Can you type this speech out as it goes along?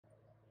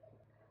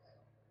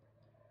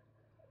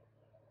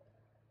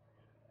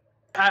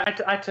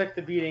I took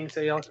the beating so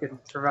y'all can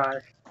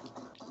survive.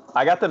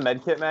 I got the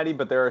med kit, Maddie,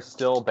 but there are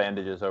still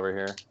bandages over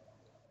here.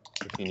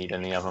 If you need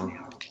any of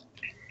them.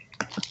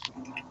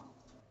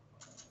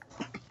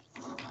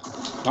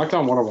 Knocked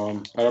down one of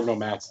them. I don't know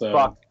Matt's though.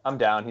 Fuck, I'm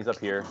down. He's up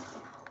here.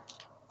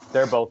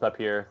 They're both up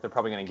here. They're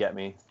probably gonna get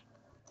me.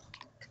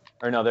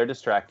 Or no, they're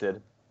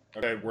distracted.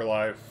 Okay, we're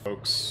live,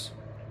 folks.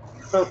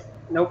 Oh,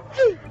 nope.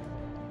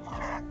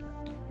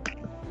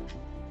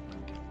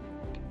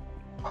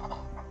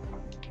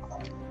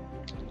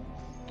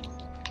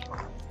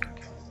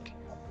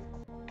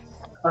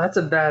 Oh, that's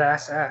a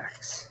badass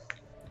axe.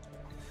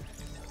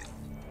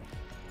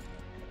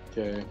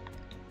 Okay.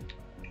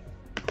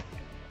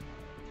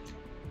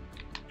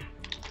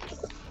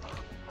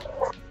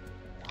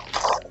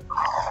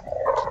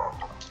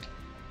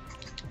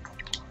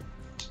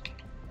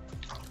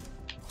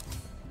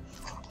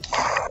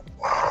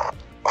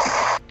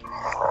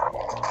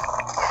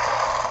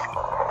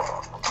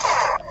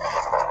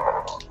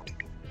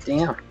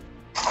 Damn.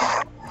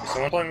 Is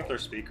someone playing with their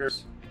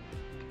speakers?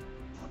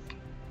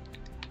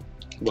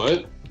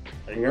 What?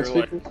 I hear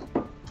like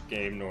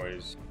game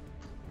noise.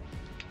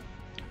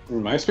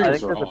 My I speakers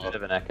think are there's a off. bit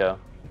of an echo.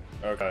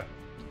 Okay.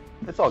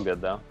 It's all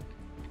good though.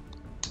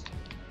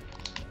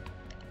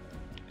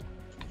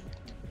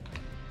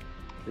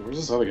 Hey, where's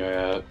this other guy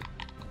at?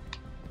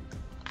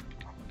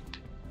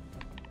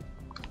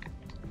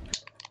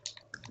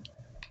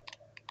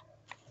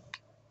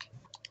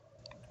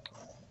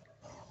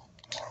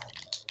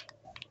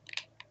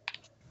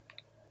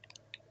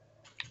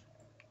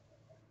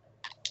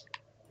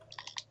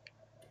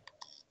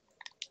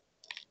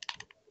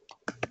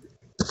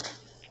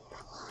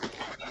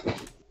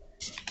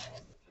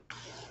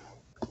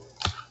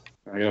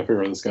 I gotta figure out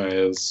where this guy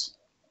is.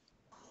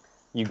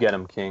 You get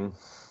him, King.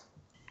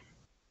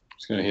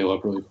 Just gonna heal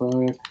up really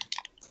quick.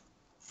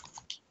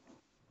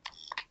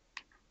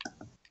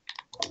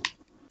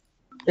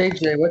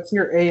 AJ, what's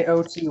your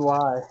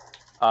AOTY?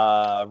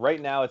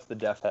 Right now it's the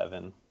Death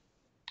Heaven.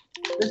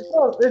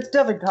 It's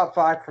definitely top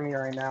 5 for me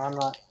right now. I'm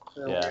not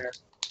sure Yeah. where.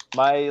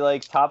 My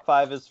top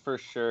 5 is for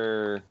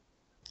sure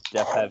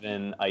Death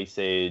Heaven, Ice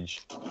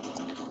Age,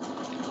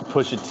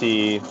 Pusha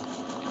T,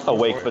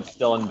 Awake but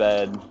Still in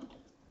Bed,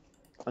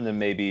 and then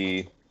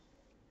maybe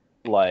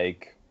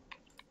like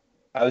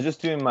I was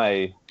just doing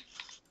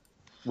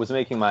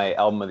making my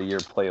album of the year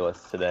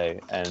playlist today,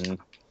 and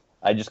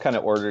I just kind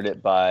of ordered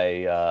it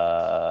by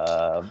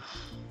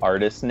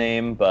artist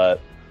name,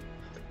 but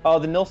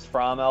the Nils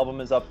Fromm album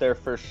is up there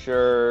for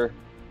sure.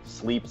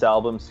 Sleep's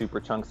album,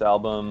 Superchunk's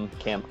album,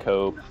 Camp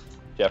Cope,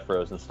 Jeff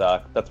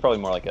Rosenstock. That's probably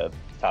more like a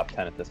top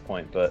 10 at this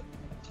point, but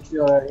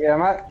Yeah,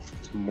 my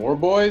More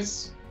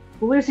boys?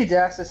 Lucy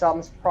Daxis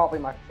album is probably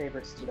my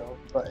favorite still,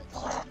 but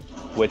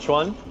which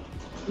one?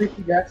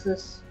 Lucy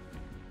Daxis.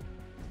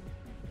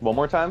 One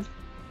more time?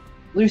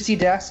 Lucy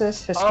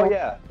Daxis. Oh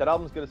yeah, that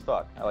album's good as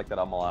fuck. I like that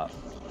album a lot.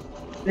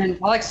 And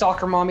I like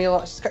Soccer Mommy a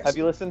lot. Have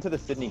you listened to the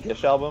Sydney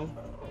Gish album?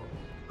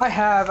 I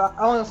have. I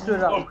only listened to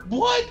it Oh, out.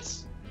 what?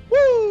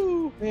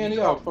 Woo! Man, you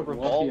You got a got fucking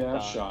revolved lucky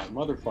ass on. shot,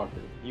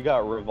 motherfucker. You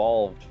got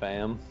revolved,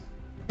 fam.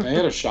 I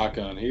had a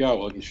shotgun. He got a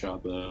lucky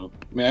shot though.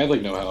 I mean, I had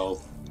like no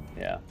health.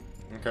 Yeah.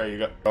 Okay, you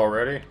got all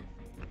ready?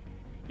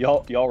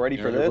 Y'all ready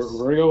for this?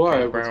 We're gonna go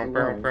live. Let's go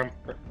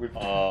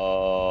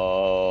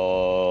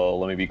live.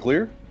 Let me be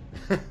clear.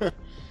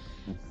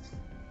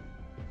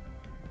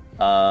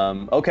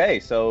 Okay,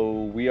 so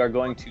we are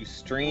going to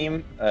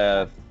stream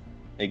a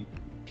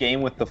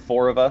game with the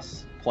 4 of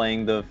us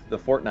playing the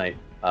Fortnite,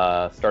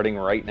 starting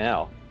right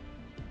now.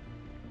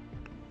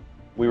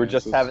 We were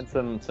just having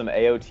some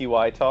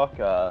AOTY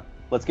talk.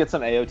 Let's get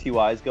some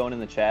AOTYs going in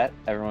the chat.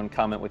 Everyone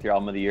comment with your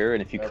album of the year,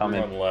 and if you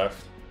Everyone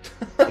left.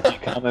 if you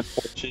comment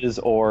Porches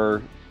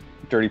or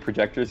Dirty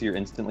Projectors, you're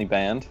instantly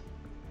banned.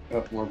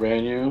 We're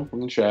banning you from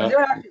the Did chat. you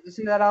actually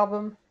listen to that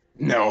album?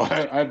 No,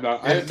 I've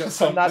not. I've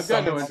I'm not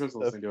got no someone interest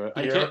in else listening to it.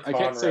 Pierre I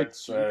can't say Conrad too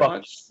said-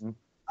 much.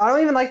 I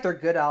don't even like their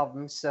good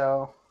albums,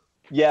 so.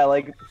 Yeah,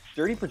 like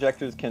Dirty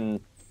Projectors can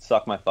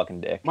suck my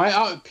fucking dick.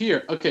 My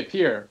Pierre. Okay,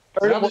 Pierre.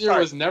 Album of the year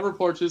was never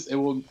Porches. It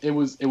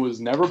was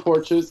never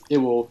Porches. It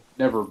will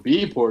never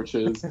be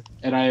Porches.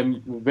 And I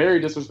am very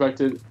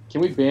disrespected.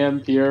 Can we ban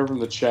Pierre from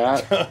the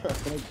chat? Can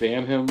I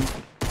ban him?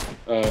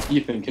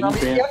 Ethan, can you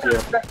ban Pierre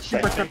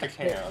I think I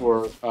can.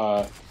 for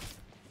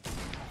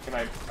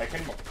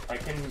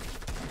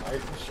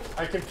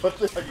I can put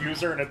the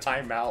user in a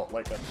timeout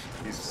like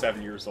he's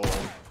 7 years old.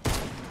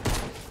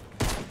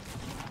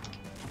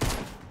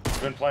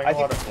 I've been playing a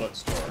lot of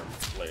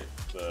Bloodstorm late.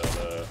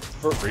 The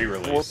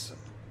re-release.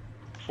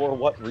 For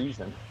what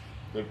reason?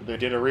 They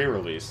did a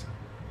re-release.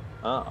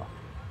 Oh.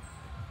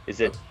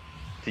 Is it...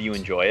 Do you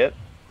enjoy it?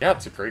 Yeah,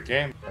 it's a great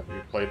game. Have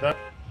you played that?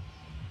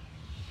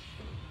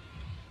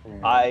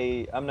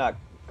 I'm not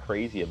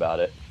crazy about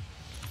it.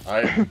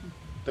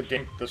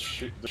 The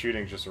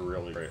shooting's just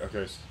really great.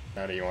 Okay, so,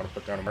 Maddie, you want to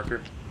put down a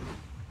marker?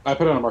 I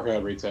put it on a marker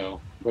at retail.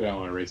 Put it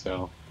on a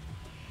retail.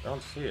 I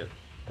don't see it.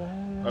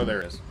 Oh,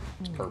 there it is.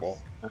 It's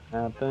purple.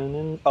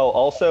 Happening. Oh,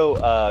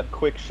 also,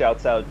 quick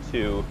shouts out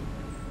to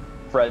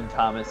Fred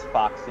Thomas,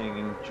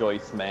 Foxing,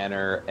 Joyce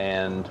Manor,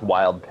 and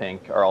Wild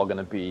Pink are all going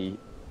to be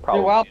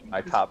probably in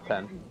my top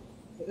 10.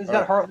 Is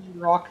that Heartland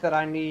Rock that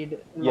I need?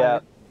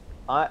 Yeah,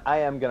 I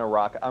am going to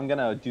rock. I'm going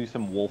to do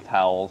some Wolf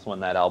Howls when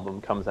that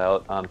album comes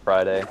out on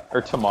Friday.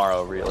 Or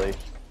tomorrow, really.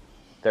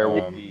 There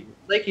will be...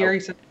 Lake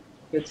Erie's a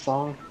good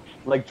song.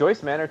 Like,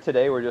 Joyce Manor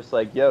today were just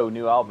like, yo,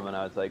 new album. And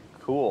I was like,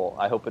 cool.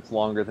 I hope it's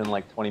longer than,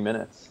 like, 20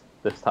 minutes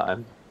this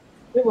time.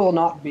 It will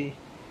not be.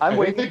 I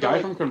think the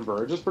guy from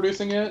Converge is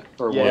producing it,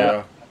 or yeah.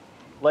 what?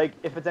 Like,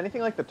 if it's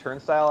anything like the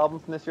Turnstile album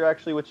from this year,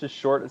 actually, which is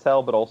short as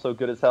hell, but also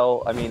good as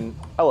hell. I mean,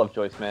 I love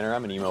Joyce Manor.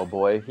 I'm an emo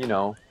boy. You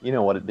know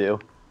what it do.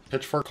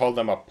 Pitchfork called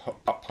them a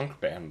punk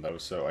band, though,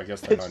 so I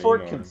guess they're not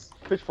emo.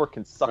 Pitchfork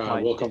can suck my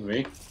Will, come to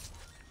me.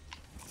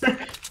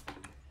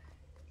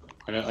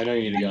 I know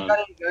you need a gun.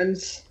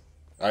 Guns.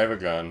 I have a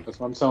gun.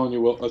 That's what I'm telling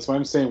you, Will. That's why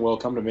I'm saying, Will,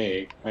 come to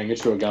me. I can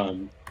get you a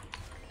gun.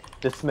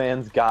 This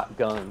man's got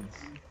guns.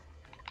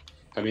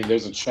 I mean,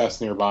 there's a chest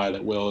nearby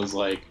that Will is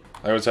like...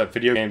 I was at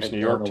Video Games New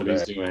York today.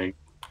 What he's doing.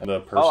 And the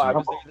person... I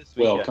was there this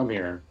weekend. Will, come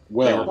here. They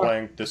Will. were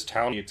playing This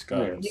Town Needs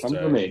Guns. Come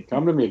to me.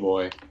 Come to me,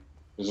 boy.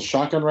 There's a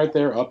shotgun right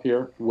there, up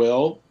here.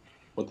 Will,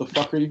 what the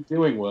fuck are you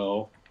doing,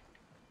 Will?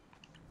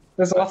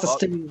 There's lots of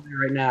stimuli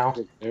right now.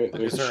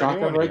 There's a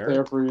shotgun right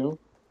there for you.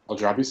 I'll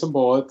drop you some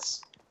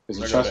bullets. There's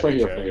a chest right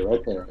here for you,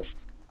 right there.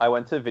 I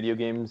went to Video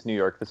Games New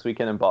York this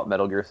weekend and bought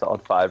Metal Gear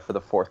Solid 5 for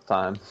the 4th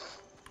time.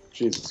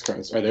 Jesus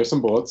Christ. All right, there's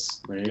some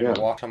bullets. There you go.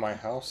 Walk to my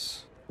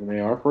house. And they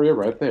are for you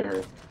right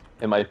there.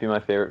 It might be my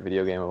favorite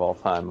video game of all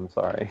time. I'm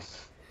sorry.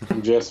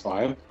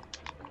 GS5?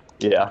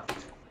 Yeah.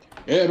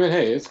 Yeah, I mean,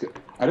 hey, it's good.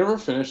 I never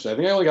finished it. I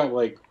think I only got,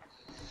 like,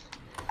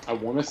 I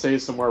want to say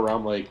somewhere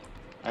around, like,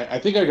 I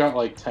think I got,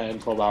 like, 10,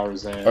 12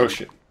 hours in. Oh,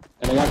 shit.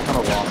 And I got kind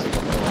of lost in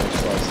the middle,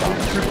 so I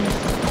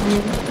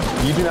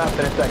stopped. You do not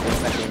finish that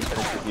game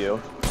finishes you.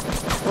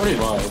 Pretty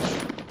much.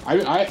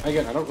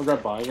 Again, I don't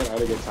regret buying it. I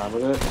had a good time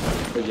with it.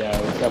 But yeah,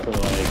 it was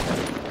definitely like...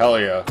 Hell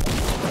yeah.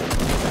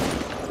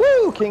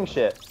 Woo! King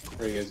shit.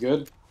 Are you guys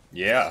good?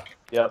 Yeah.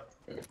 Yep.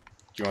 Okay. Do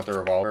you want the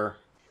revolver?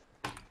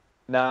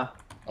 Nah.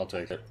 I'll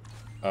take it.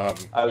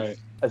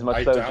 As much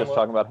as I was just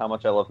talking about how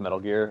much I love Metal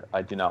Gear,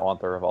 I do not want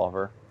the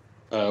revolver.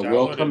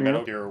 Will, come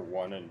Metal here. Gear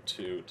 1 and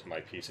 2 to my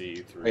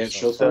PC through Hey,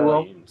 some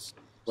Will. means.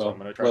 So I'm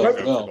going to try Will, to go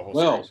through the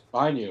whole series.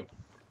 behind you.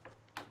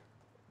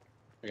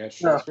 I got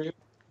shots for you.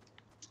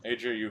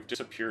 AJ, you've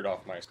disappeared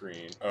off my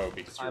screen. Oh,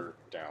 because you're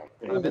down.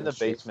 I'm in the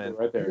basement.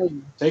 Right there.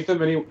 Take the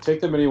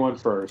mini one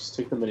first.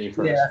 Take the mini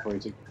first before you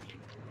take...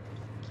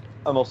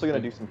 I'm also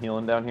going to do some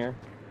healing down here.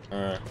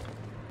 Alright.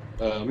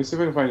 Let me see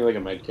if I can find you like a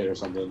med kit or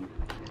something.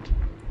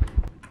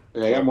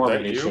 Okay, I got more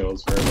mini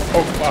shields for everyone.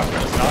 Oh fuck,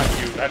 that's not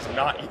you. That's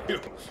not you.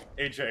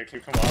 AJ, can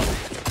you come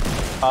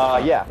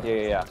on? Yeah.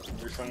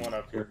 There's someone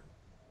up here.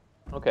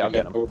 Okay, I'll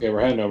get him. Okay,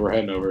 we're heading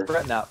over.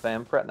 Fret not,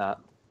 fam. Fret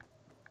not.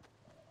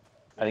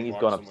 I think he's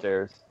going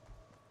upstairs.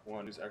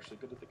 One who's actually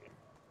good at the game.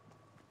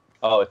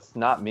 Oh, it's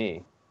not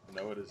me.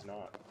 No, it is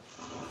not.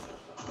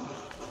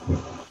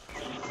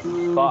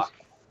 Fuck.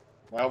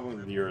 My album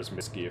of the year is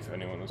Misky, if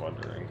anyone was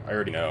wondering. I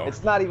already know.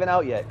 It's not even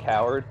out yet,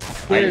 coward.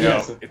 I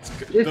know. It's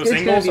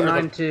gonna be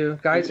mine too,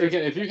 guys.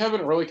 Again, if you have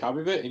an early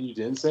copy of it and you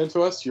didn't send it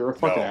to us, you're a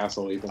fucking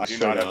asshole, Ethan. I do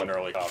not have an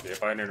early copy.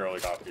 If I had an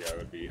early copy, I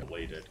would be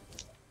elated.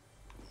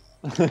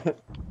 Right,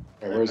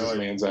 where's this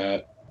man's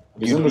at?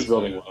 He's in this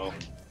building. Well.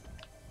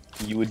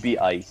 You would be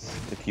ice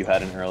if you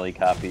had an early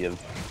copy of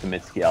the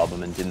Mitski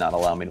album and did not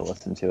allow me to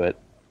listen to it.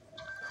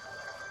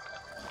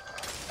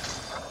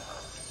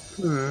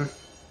 Do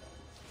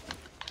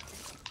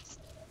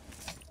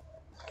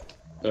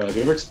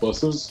you have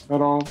explosives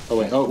at all? Oh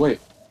wait.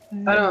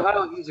 I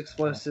don't use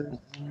explosives.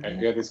 Okay,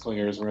 we got these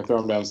clingers. We're gonna throw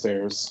them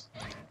downstairs.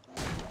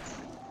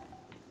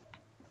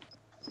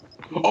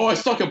 Oh, I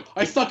stuck him!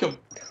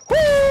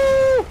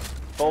 Woo!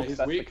 Folks, He's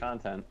that's weak. the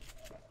content.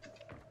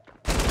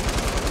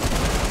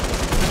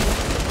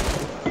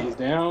 He's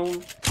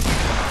down.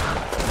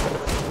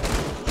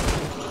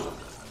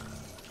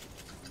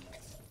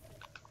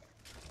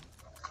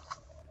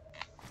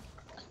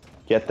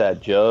 Get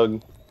that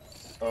jug.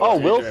 Oh,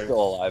 AJ, Will's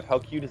still alive. How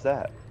cute is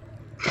that?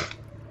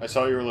 I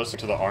saw you were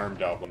listening to the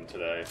Armed album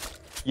today.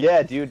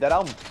 Yeah, dude, that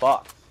album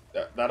fucks.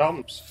 That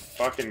album's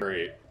fucking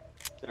great.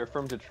 They're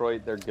from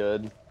Detroit. They're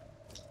good.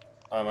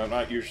 I'm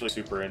not usually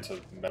super into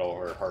metal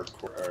or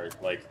hardcore, or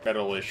like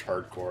metal-ish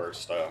hardcore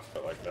stuff,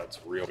 but like that's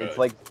real good. It's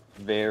like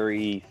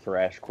very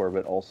thrashcore,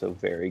 but also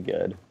very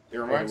good. It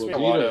reminds me a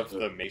lot of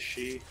the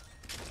Meishi,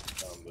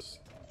 this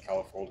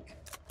older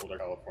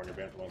California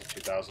band from the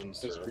 2000s.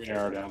 There's a green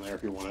arrow down there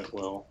if you want it,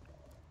 Will.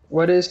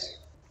 What is?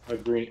 A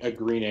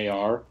green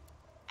AR.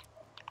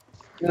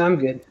 No, I'm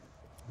good.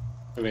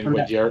 I mean,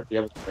 do you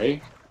have a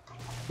gray?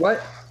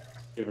 What?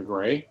 Do you have a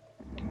gray?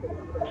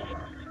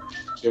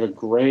 You have a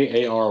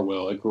gray AR,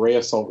 Will. A gray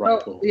assault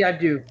rifle. Oh, yeah, I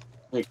do.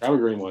 Wait, grab a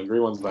green one.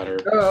 Green one's better.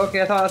 Oh,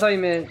 okay. I thought you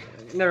meant.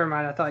 Never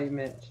mind. I thought you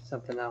meant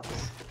something else.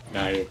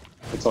 Nah,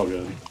 it's all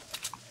good.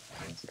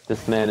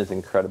 This man is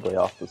incredibly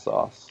off the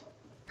sauce.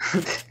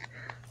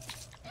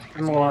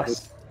 I'm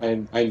lost.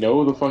 I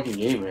know the fucking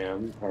game,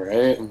 man. All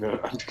right, I'm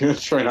gonna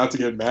try not to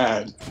get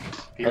mad.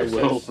 I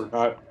will for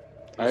not.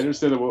 I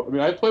understand that. I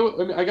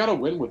mean, I got a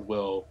win with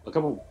Will a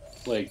couple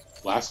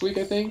last week,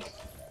 I think.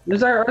 It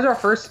was our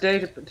first day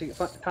to kind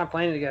of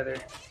playing together.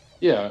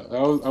 Yeah,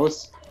 I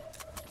was.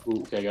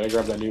 Ooh, okay, gotta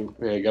grab that new.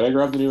 Okay, gotta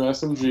grab the new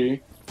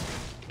SMG.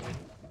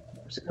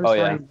 Oh,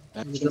 yeah.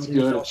 That shit's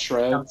good. It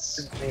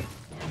shreds.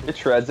 It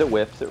shreds. It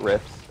whips. It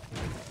rips.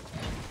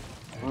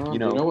 You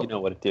know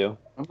what it do.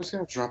 I'm just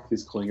gonna drop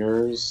these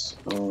clingers.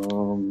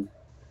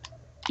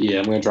 Yeah,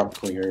 I'm gonna drop the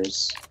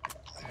clingers.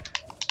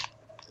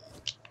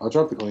 I'll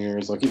drop the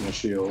clingers. I'll keep my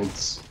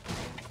shields.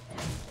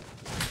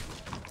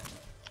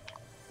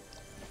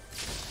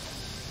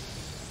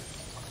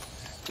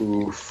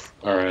 Oof.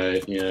 All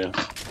right. Yeah.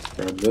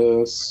 Grab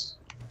this.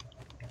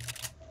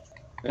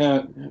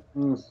 Yeah.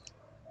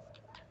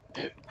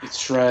 It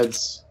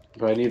shreds,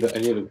 but I need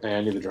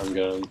the drum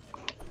gun.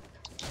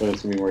 But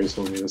it's gonna be more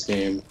useful to me in this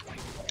game.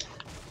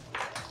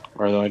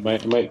 Although I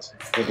kind of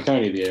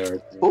need the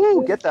AR.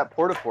 Ooh, get that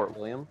porta-fort,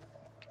 William.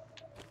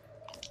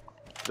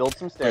 Build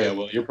some stairs. Oh yeah,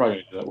 well, you're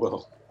probably gonna do that,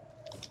 Will.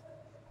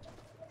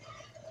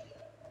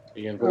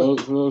 Again, for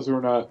those who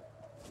are not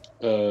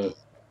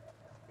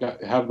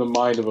have the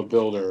mind of a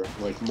builder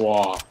like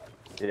moi.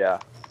 Yeah,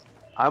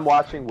 I'm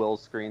watching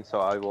Will's screen, so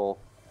I will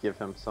give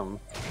him some.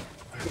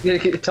 You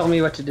gotta tell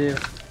me what to do.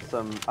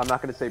 I'm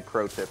not gonna say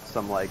pro tips.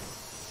 Some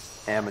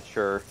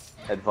amateur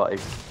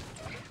advice.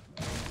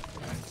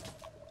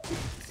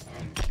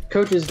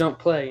 Coaches don't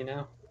play, you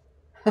know.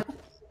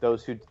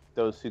 Those who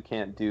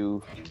can't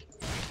do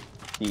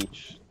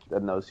teach,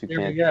 and those who There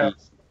can't we go. teach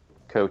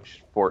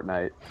coach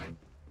Fortnite.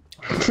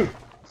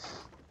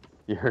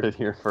 You heard it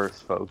here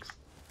first, folks.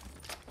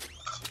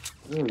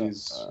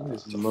 These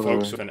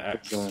folks with an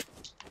X.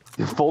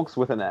 Folks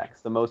with an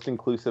X, the most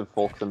inclusive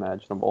folks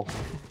imaginable.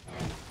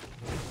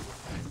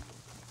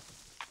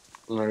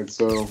 Alright,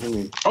 so let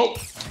me. Oh,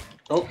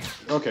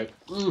 okay.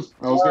 I was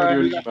gonna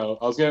do an emo.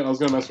 I was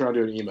gonna mess around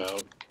doing an emo,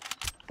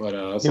 but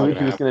that's not He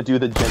gonna was happen. gonna do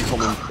the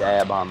gentleman's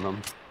dab on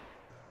them.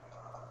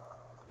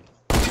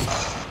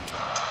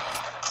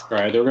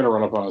 Alright, they're gonna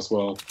run up on us.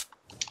 Well,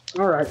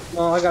 All right.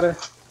 Well, I gotta.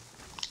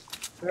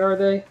 Where are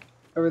they?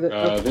 Over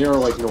there. they are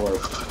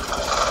north.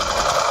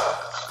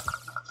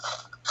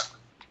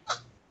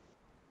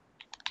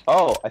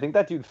 Oh, I think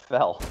that dude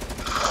fell.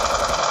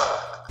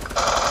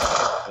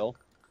 Phil?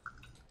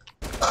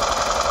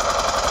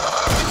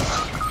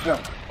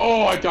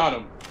 Oh, I got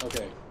him.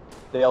 Okay.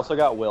 They also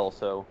got Will,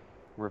 so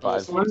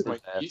revive. Someone his to my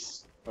ass.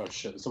 east. Oh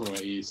shit! There's someone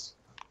to my east.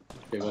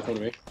 Okay, well, come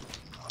to me.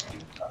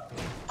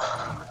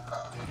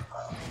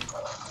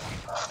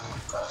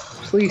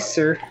 Please,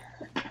 sir.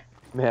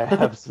 May I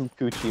have some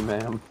coochie,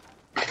 ma'am?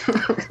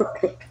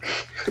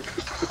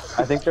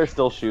 I think they're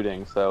still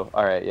shooting, so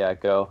alright, yeah,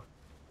 go.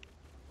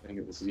 I think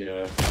it was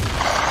yeah.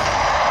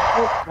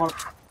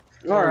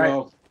 All right.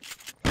 Well,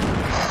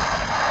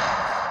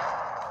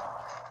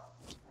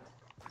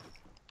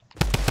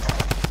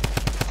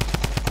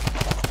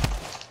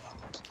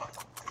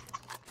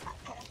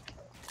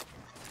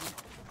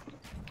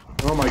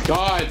 oh my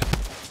god!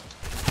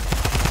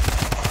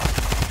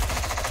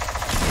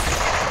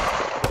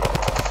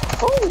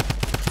 Oh!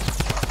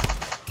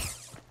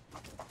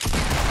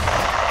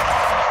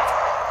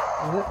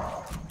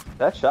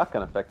 That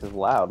shotgun effect is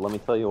loud, let me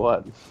tell you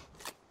what.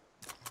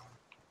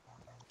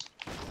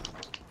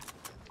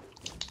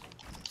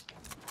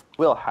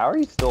 Will, how are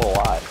you still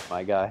alive,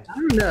 my guy? I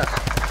don't know.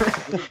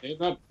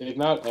 They've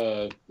not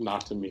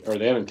knocked me, or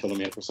they haven't killed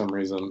him yet for some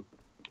reason.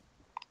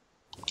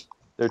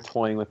 They're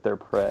toying with their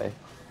prey.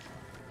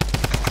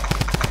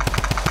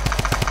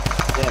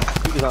 Damn,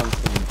 he's on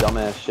some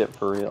dumbass shit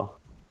for real.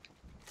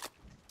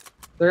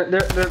 They're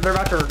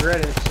about to regret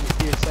it in a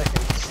few seconds.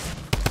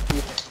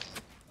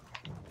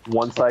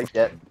 Once I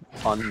get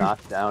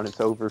unknocked down, it's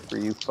over for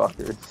you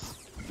fuckers.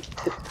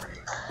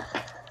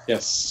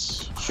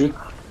 Yes. Shoot.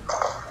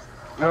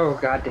 Oh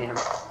goddamn.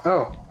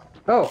 Oh.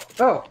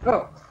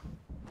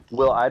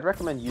 Will, I'd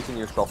recommend using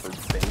yourself as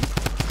bait.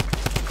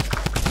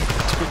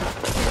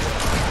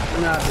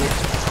 Nah,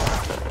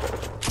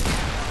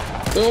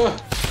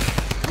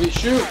 Wait,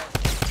 shoot!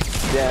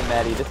 Damn,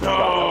 Maddie, this is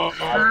No!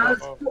 I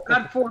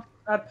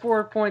had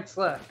 4 points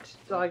left,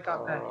 so I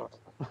got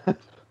that.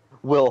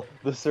 Will,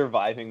 the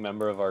surviving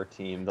member of our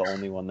team, the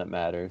only one that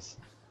matters.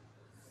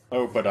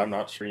 Oh, but I'm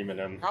not streaming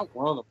him. Not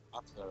one of the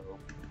bots though.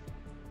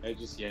 I was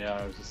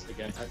just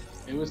again.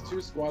 It was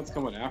 2 squads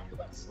coming after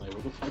us. Like,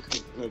 what the fuck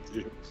was I gonna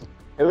do?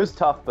 It was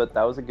tough, but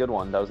that was a good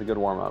one. That was a good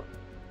warm-up.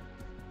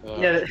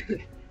 Yeah,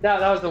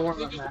 that was the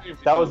warm-up match.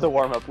 That was the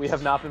warm-up. We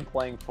have not been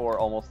playing for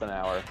almost an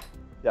hour.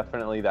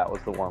 Definitely that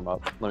was the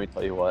warm-up. Let me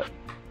tell you what.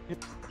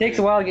 It takes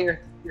a while to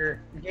get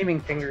your gaming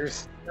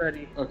fingers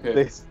ready.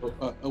 Okay, so,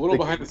 a little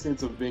behind the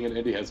scenes of being an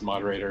Indieheads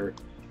moderator.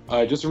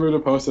 I just removed a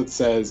post that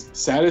says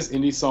 "saddest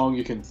indie song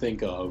you can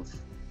think of."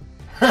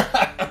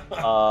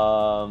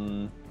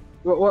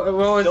 What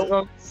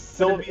was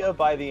Sylvia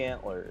by the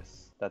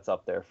Antlers. That's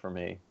up there for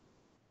me.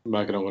 I'm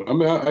not gonna. I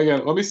mean,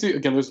 again, let me see.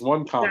 Again, there's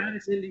one Yeah, comment.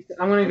 it's indie.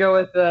 I'm gonna go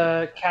with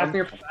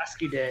Casimir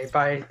Pulaski Day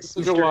by It's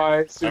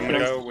July. I'm gonna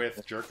go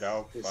with Jerked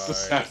Out by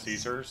Success.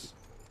 Caesars.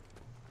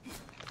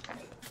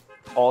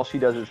 All She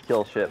Does Is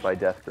Kill Shit by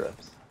Death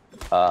Grips.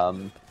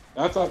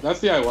 That's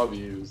the I Love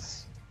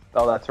Yous.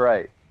 Oh, that's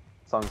right.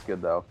 Song's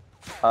good though.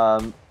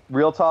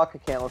 Real talk, I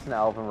can't listen to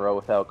Alvin Rowe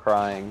without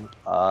crying.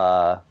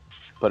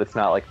 But it's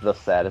not like the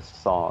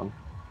saddest song.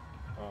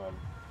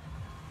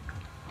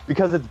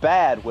 Because it's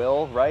bad,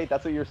 Will, right?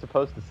 That's what you're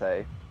supposed to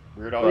say.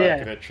 Weird Al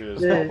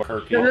Yankovic's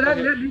Albuquerque. That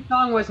new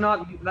song was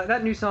not.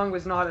 That new song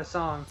was not a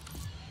song.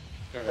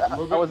 I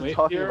wasn't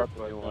talking about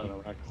the new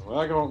one.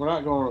 We're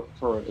not going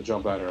for a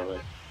jump out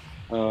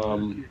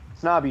early.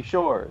 Snobby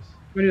Shores.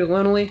 We do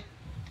Lonely.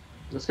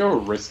 Let's go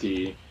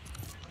Risky.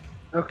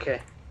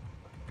 Okay.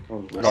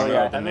 Oh, I don't Oh know, yeah, I the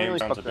haven't name really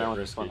sounds fucked a bit around with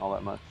this one risky. all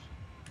that much.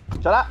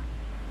 Shut up!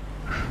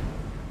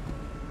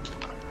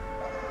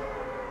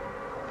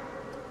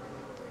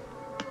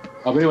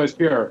 But anyways,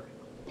 Pierre,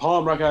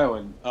 Palm Rock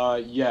Island.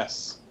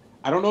 Yes.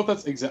 I don't know if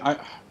that's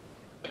exact.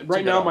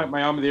 Right now, my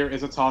Amadeir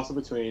is a toss-up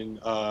between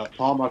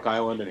Palm Rock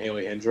Island and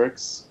Haley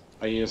Hendricks.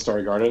 Aina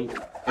Starry Garden.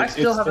 I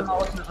still haven't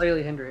listened to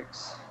Haley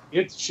Hendricks.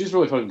 She's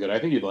really fucking good. I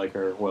think you'd like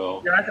her,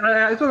 Will. Yeah, it's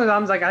one of those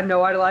albums like I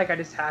know I like. I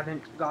just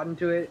haven't gotten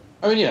to it.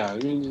 I mean, yeah. I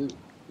mean,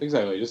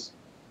 exactly. Just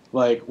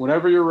like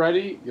whenever you're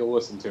ready, you'll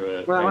listen to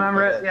it. When I'm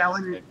ready, yeah,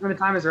 when the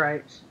time is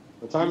right.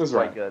 The time is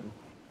Quite right. good.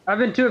 I've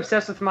been too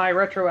obsessed with my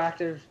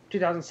retroactive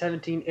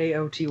 2017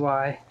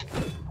 AOTY.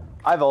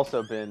 I've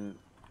also been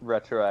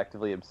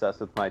retroactively obsessed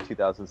with my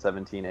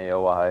 2017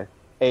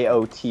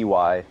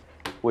 AOTY,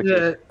 which is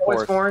of Always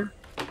course, Foreign.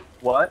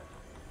 what?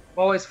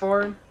 Always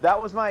Foreign.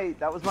 That was my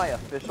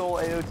official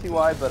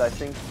AOTY, but I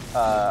think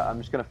I'm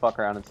just gonna fuck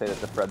around and say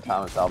that the Fred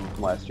Thomas album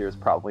from last year is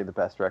probably the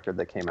best record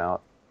that came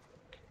out.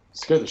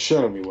 Scared the shit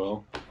out of me,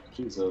 Will.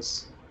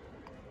 Jesus.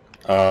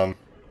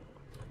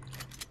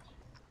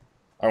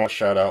 I want to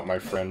shout out my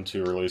friend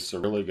who released a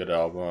really good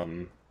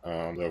album,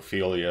 the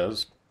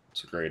Ophelia's.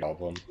 It's a great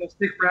album. Let's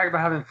big brag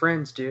about having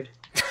friends, dude.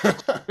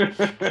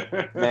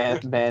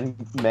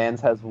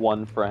 Mans has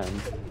one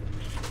friend.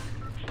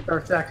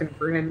 Starts acting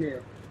brand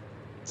new.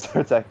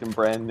 Starts acting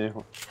brand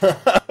new.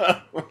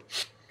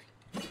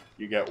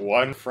 You get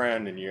one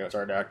friend and you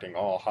start acting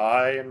all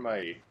high and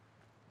mighty.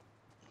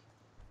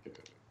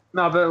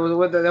 No, but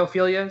with the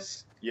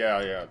Ophelias. Yeah,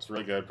 it's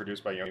really good.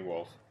 Produced by Yoni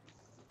Wolf.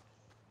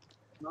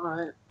 All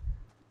right,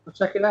 we'll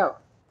check it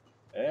out.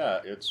 Yeah,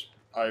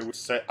 I would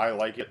say I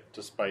like it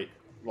despite,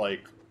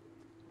 like,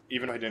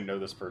 even if I didn't know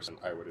this person,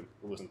 I would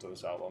listen to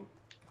this album.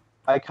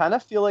 I kind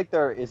of feel like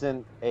there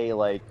isn't a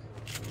like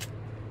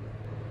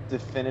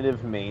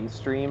definitive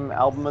mainstream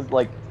album of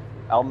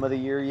the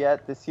year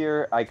yet this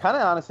year. I kind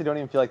of honestly don't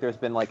even feel like there's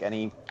been like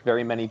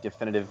very many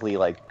definitively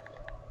like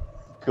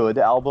good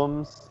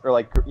albums or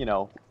like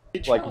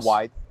like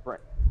widespread.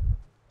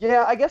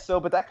 Yeah, I guess so,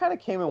 but that kind of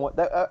came in what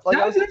that like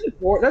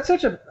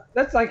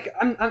That's like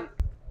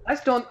I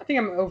think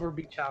I'm over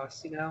Beach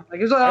House, you know.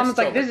 Like it's almost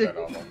like this is a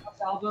Beach House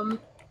album.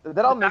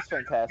 that album is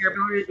fantastic.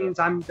 It means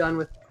I'm done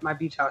with my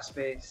Beach House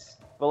space.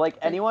 But like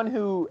anyone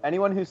who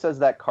says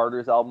that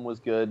Carter's album was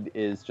good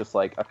is just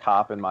like a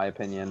cop in my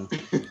opinion.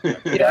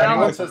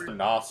 Anyone says the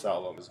Nas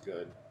album is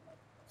good.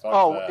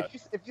 Fuck that.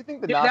 if you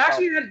think the Yeah, Nas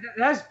actually, that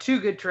has two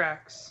good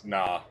tracks.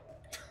 Nah.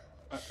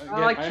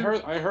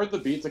 I heard the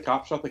beat to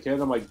Cop Shot the Kid.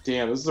 I'm like,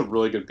 damn, this is a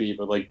really good beat,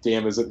 but like,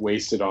 damn, is it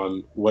wasted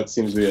on what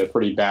seems to be a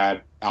pretty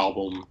bad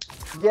album?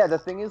 Yeah, the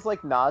thing is,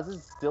 like, Nas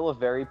is still a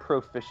very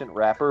proficient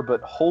rapper, but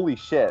holy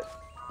shit,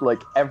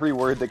 like every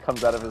word that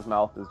comes out of his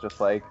mouth is just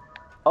like,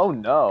 oh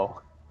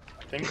no,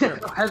 I think they're...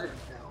 Oh, heavens,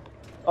 no.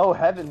 oh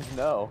heavens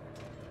no.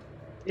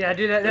 Yeah,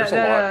 dude, There's a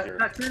lot here.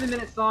 that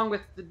 30-minute song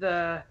with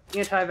the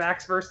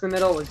anti-vax verse in the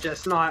middle was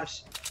just not.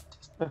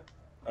 Alright,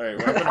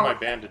 what happened to my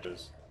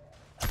bandages?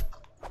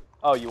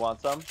 Oh, you want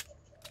some?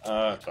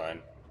 Fine.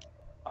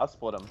 I'll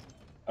split them.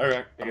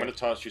 Okay, I'm gonna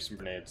toss you some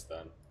grenades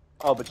then.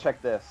 Oh, but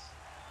check this.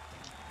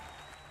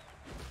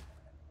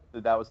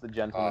 Dude, that was the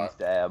gentleman's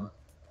dab.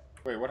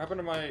 Wait, what happened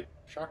to my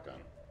shotgun?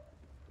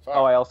 Fuck.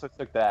 Oh, I also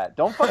took that.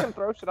 Don't fucking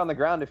throw shit on the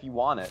ground if you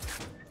want it.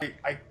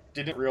 I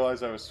didn't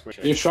realize I was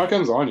switching. Your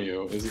shotgun's on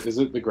you. Is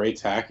it the gray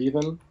tack,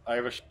 Ethan? I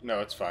have no,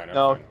 it's fine. I'm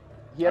No, fine.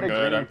 he had I'm a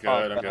good, green I'm pump,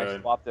 good, I'm and I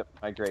good. swapped it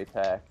with my gray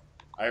tack.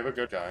 I have a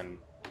good gun.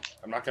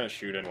 I'm not gonna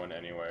shoot anyone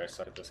anyway. I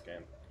suck at this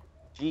game.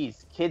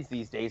 Jeez, kids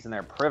these days and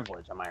their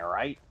privilege, am I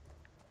right?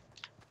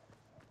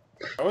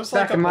 That was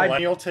Back like a in my-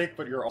 millennial take,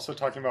 but you're also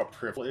talking about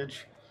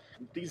privilege.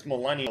 These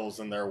millennials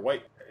and their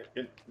white,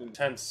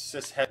 intense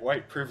cishet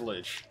white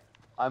privilege.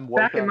 I'm woke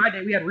Back in up. my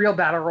day, we had real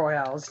battle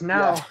royales.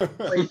 Now,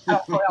 like,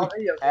 battle royale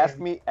video Ask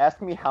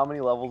games. me how many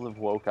levels of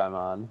woke I'm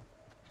on.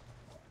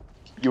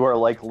 You are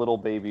like little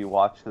baby,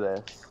 watch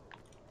this.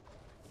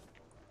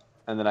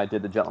 And then I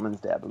did the gentleman's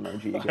dab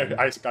emoji again.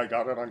 I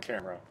got it on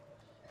camera.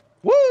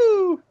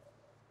 Woo!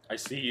 I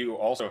see you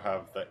also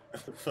have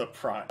the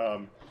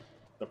prime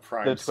The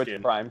Prime The Twitch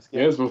skin. Prime skin.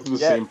 You guys both have the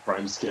same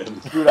Prime skin.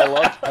 Dude, I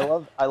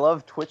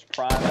love Twitch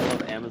Prime. I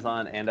love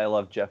Amazon, and I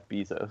love Jeff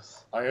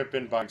Bezos. I have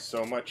been buying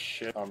so much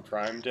shit on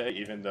Prime Day,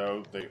 even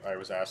though I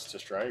was asked to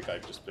strike.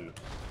 I've just been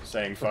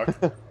saying fuck.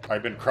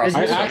 I've been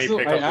crossing so many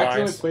pickup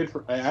lines.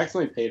 I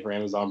accidentally paid for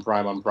Amazon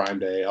Prime on Prime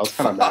Day. I was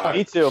kind of mad.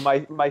 Me too.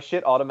 My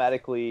shit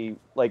automatically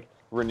like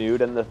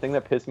renewed, and the thing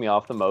that pissed me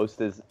off the most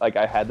is like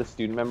I had the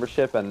student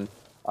membership, and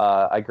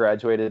I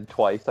graduated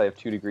twice. I have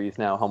 2 degrees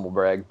now, humble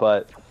brag,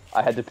 but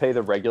I had to pay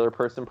the regular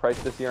person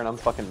price this year, and I'm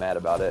fucking mad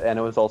about it. And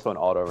it was also an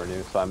auto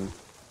renew, so I'm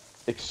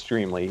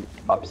extremely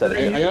upset.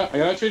 I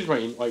gotta change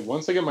my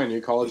once I get my new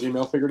college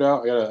email figured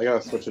out. I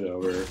gotta switch it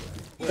over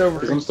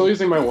because I'm still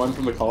using my one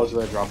from the college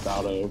that I dropped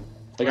out of.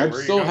 Like I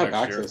still have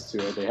access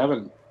to it. They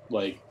haven't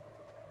like.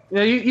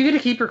 Yeah, you get to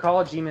keep your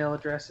college email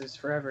addresses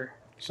forever.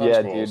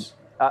 Yeah, dude.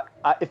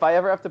 If I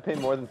ever have to pay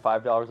more than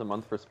 $5 a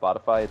month for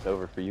Spotify, it's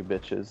over for you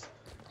bitches.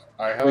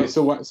 Wait,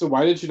 so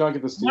why did you not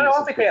get the student? Why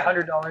don't they pay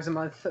 $100 a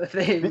month if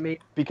they made?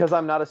 Because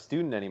I'm not a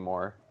student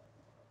anymore.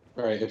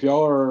 All right, if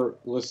y'all are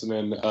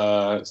listening,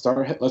 let's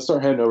start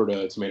heading over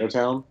to Tomato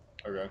Town.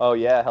 Okay. Oh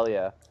yeah, hell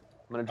yeah!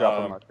 I'm gonna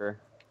drop a marker.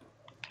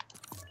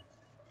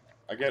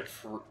 I get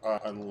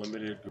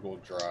unlimited Google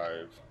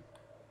Drive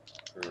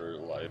for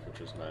life,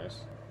 which is nice.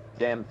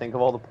 Damn, think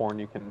of all the porn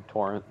you can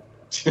torrent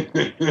and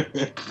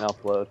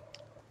upload.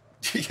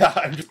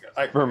 Yeah,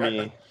 For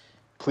me,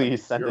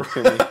 please send it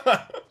to me.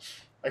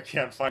 I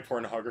can't find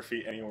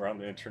pornography anywhere on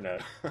the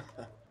internet.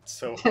 It's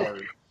so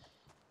hard.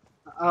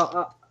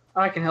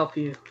 I can help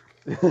you.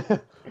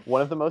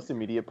 One of the most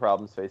immediate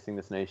problems facing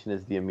this nation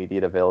is the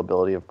immediate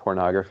availability of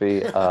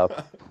pornography.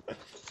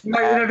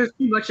 There's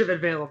too much of it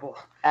available.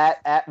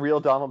 At real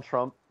Donald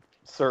Trump,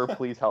 sir,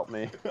 please help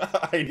me.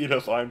 I need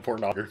to find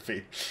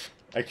pornography.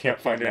 I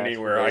can't find it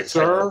anywhere. I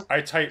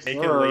type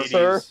naked ladies.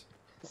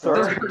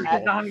 Sir,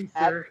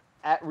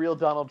 at real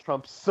Donald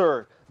Trump,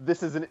 sir.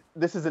 This is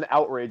an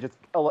outrage.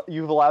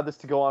 You've allowed this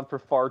to go on for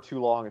far too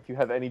long. If you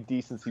have any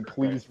decency,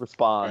 please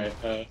respond.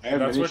 Right,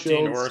 that's what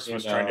Dean Norris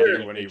was trying to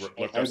do when he looked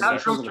up. I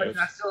still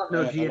have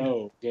no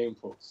GM. Game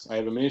folks. I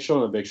have a mini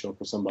shield and a big shield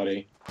for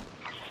somebody.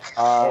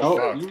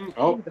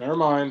 Never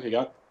mind. He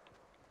got.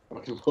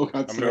 I'm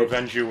gonna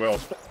avenge you, Will.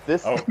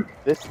 This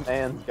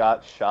man's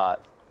got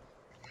shot.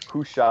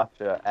 Who shot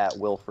you at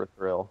Will for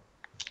Thrill?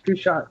 Who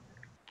shot?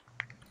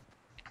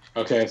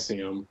 Okay, I see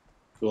him.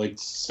 Like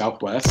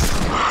southwest.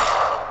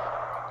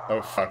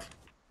 Oh fuck.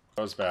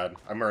 That was bad.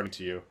 I'm running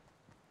to you.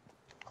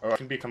 Oh, I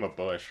can become a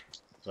bush.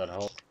 Does that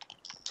help?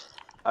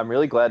 I'm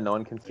really glad no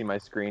one can see my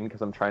screen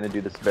because I'm trying to do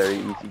this very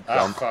easy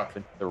jump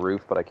into the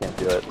roof, but I can't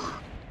do it.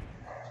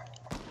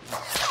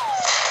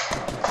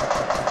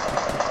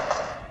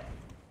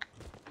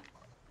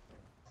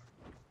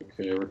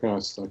 Okay, we're kind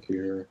of stuck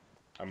here.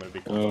 I'm gonna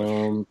become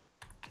a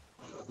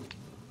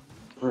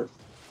bush.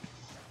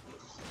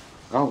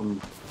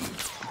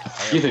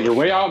 Ethan, you're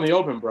way out in the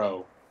open,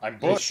 bro. I'm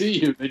bush. I see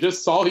you. They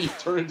just saw you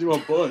turn into a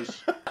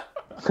bush.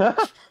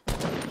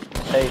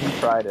 Hey, he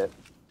tried it,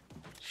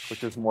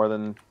 which is more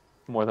than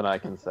I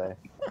can say.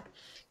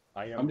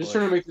 I'm just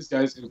trying to make these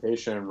guys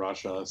impatient and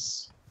rush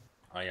us.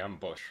 I am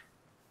bush.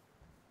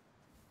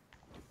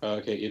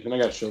 Okay, Ethan, I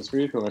got shields for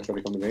you if you want to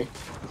try to come to me.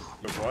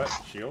 The what?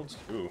 Shields?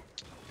 Ooh.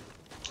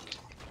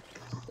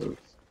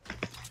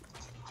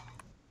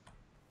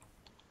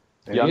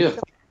 Yeah,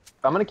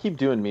 I'm gonna keep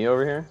doing me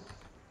over here.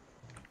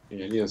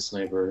 Yeah, I need a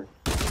sniper.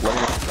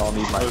 I'll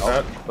need my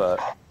help,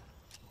 but...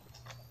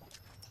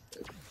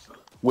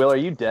 Will, are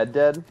you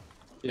dead?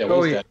 Yeah,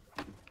 Will's dead.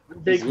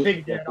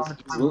 Big dead on the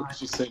timeline. He's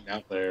just sitting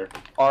out there.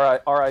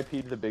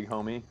 R.I.P. to the big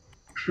homie.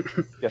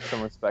 Get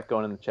some respect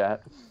going in the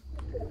chat.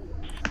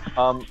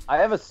 I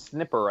have a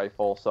snipper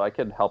rifle, so I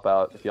could help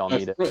out if y'all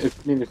need it.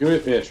 If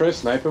you try to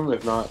snipe him,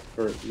 if not,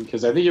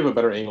 because I think you have a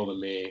better angle than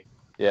me.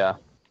 Yeah.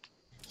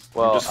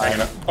 Well, I'm just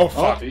hanging up. Oh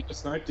fuck! He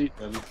just sniped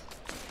Ethan.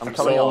 I'm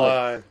coming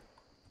alive.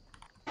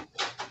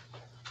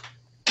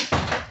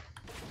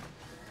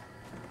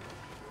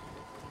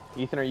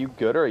 Ethan, are you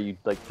good or are you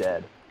like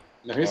dead?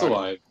 No, he's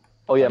alive.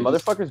 Oh yeah,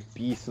 motherfuckers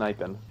be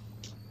sniping.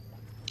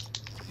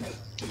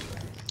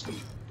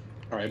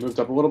 Alright, moved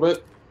up a little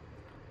bit.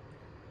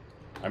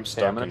 I'm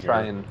stuck. I'm gonna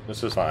try and.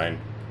 This is fine.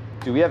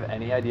 Do we have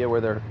any idea where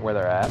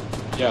they're at?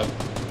 Yeah.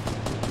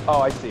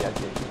 Oh, I see.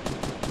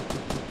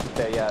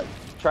 Okay, yeah.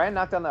 Try and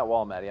knock down that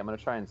wall, Maddie. I'm gonna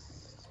try and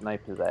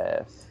snipe his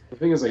ass. The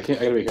thing is, I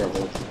gotta be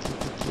careful.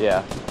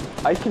 Yeah.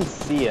 I can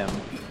see him.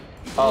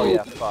 Oh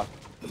yeah, fuck.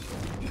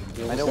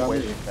 I know where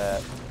he's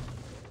at.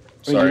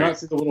 Wait, you not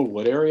see the little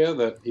wood area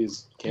that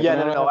he's camping Yeah,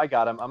 no, I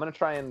got him. I'm gonna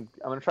try and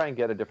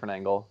get a different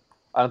angle.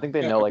 I don't think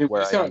they know like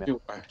where I am.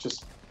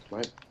 Just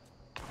what?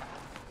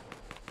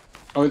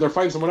 Oh, they're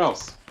fighting someone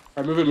else.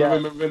 All right, move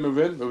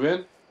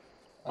in.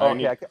 Oh,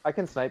 okay, I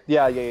can snipe.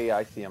 Yeah,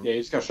 I see him. Yeah, he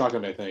just got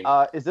shotgunned, I think.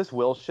 Is this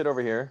Will's shit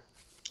over here?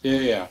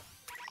 Yeah.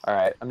 All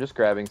right, I'm just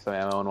grabbing some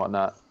ammo and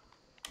whatnot.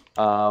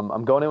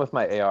 I'm going in with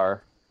my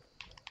AR.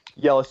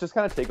 Yeah, let's just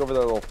kind of take over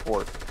their little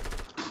fort.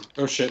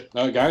 Oh shit,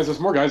 guys, there's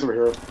more guys over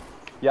here.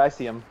 Yeah, I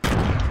see him.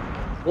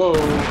 Whoa.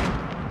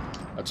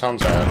 That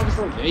sounds bad. That was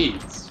like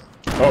AIDS.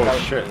 Oh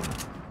shit.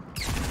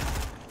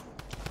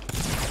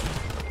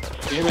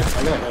 Damn it,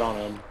 I got a hit on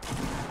him. I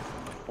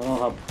don't know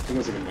how, I think it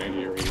was like a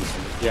 90 or 80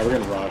 something. Yeah, we're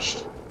getting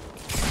rushed.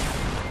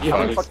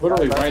 Yeah, it's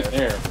literally right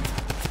there.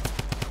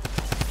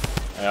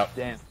 Yep.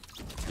 Damn.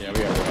 Yeah, we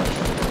got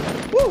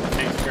rushed. Woo!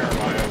 Thanks,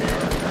 Jeremiah. We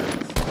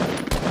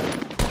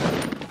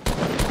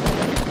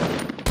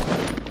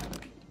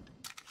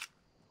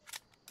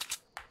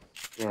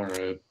are returns.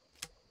 Alright.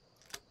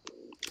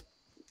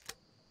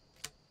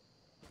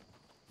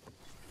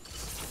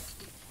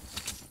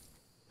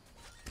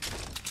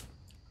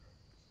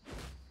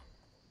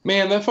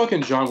 Man, that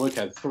fucking John Wick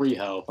had 3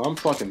 health. I'm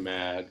fucking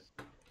mad.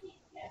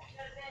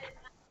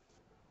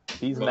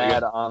 He's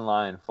mad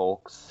online,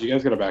 folks. You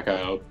guys gotta back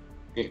out.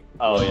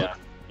 Oh, yeah.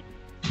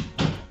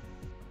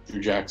 Drew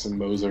Jackson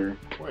Moser.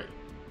 Wait,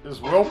 is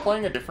Will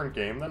playing a different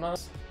game than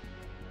us?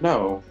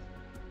 No.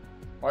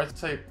 Why does it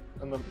say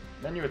in the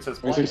menu it says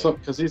Because playing?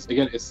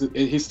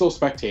 he's still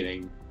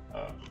spectating.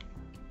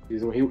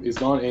 He's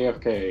gone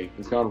AFK.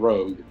 He's gone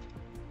rogue.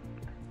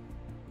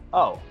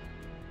 Oh.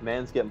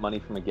 Mans get money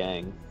from a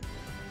gang.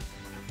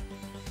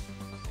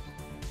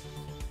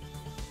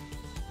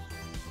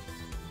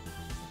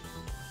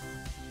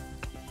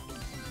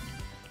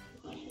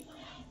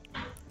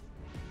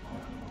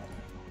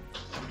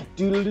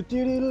 If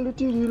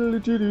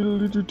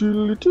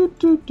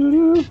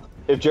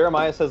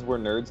Jeremiah says we're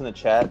nerds in the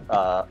chat,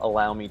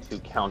 allow me to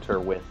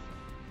counter with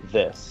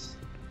this.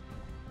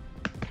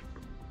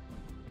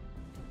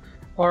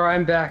 Alright,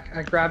 I'm back.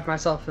 I grabbed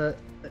myself a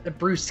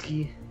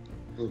brewski.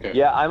 Okay.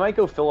 Yeah, I might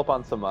go fill up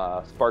on some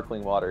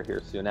sparkling water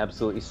here soon.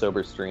 Absolutely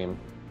sober stream.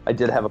 I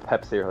did have a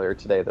Pepsi earlier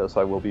today, though,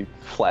 so I will be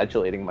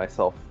flagellating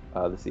myself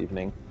this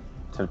evening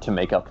to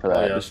make up for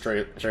that. Oh yeah,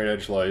 straight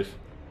edge life.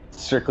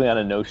 Strictly on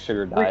a no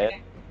sugar diet.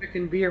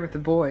 Drinking beer with the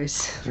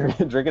boys.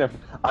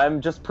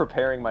 I'm just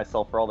preparing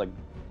myself for all the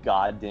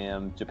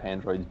goddamn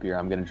Japan Droids beer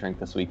I'm gonna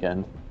drink this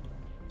weekend.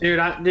 Dude,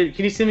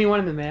 can you send me one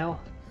in the mail?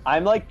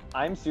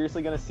 I'm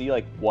seriously gonna see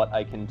like what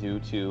I can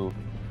do to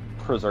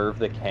preserve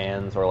the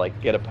cans or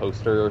like get a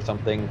poster or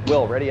something.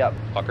 Will, ready up,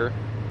 fucker.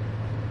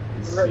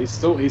 He's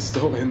still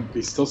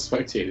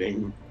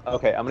spectating.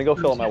 Okay, I'm gonna go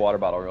fill up my water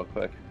bottle real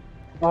quick.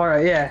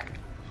 Alright, yeah.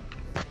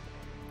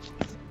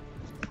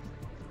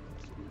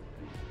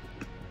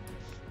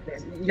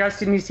 You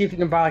guys need to see if you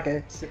can buy like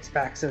a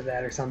 6-pack of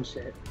that or some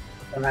shit.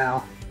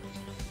 Somehow.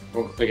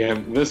 Well,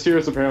 again, this year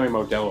is apparently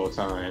Modelo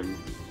time.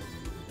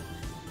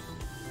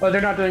 Oh, they're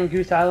not doing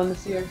Goose Island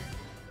this year?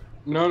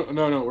 No.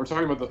 We're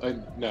talking about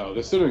the no.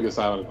 They're still doing Goose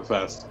Island at the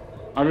fest.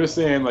 I'm just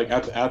saying, like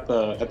at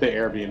the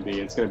Airbnb,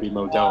 it's gonna be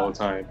Modelo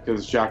time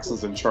because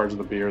Jackson's in charge of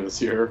the beer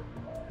this year.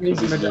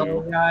 He's a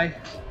Modelo guy.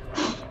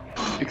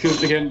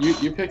 Because again,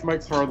 you picked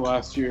Mike's Hard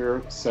last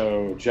year,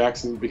 so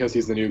Jackson, because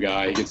he's the new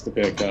guy, he gets to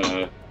pick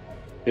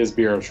his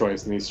beer of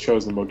choice, and he's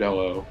chosen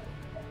Modelo.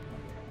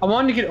 I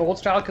wanted to get Old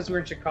Style because we were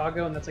in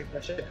Chicago, and that's like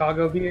the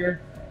Chicago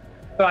beer.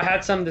 But I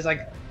had some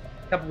like a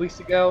couple weeks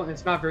ago, and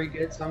it's not very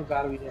good, so I'm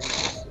glad we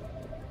didn't.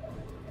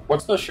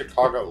 What's the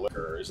Chicago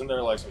liquor? Isn't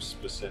there like some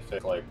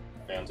specific like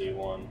fancy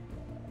one?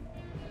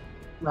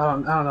 I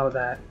don't know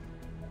that.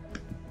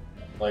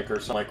 Like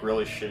or some like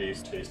really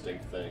shitty tasting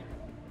thing.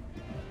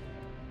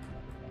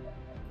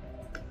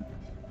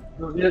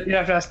 You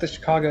have to ask the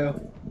Chicago.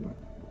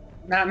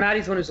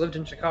 Maddie's the one who's lived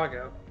in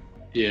Chicago.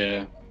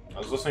 Yeah. I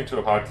was listening to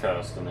a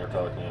podcast and they were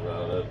talking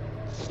about it.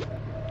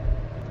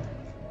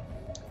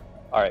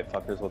 Alright,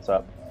 fuckers, what's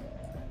up?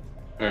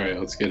 Alright,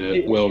 let's get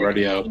it. Will,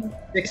 ready out.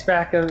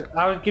 6-pack of.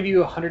 I would give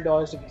you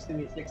 $100 if you send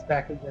me a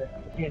 6-pack of the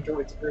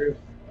Android's brew.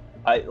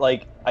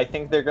 I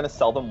think they're gonna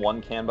sell them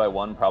one can by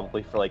one,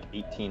 probably for like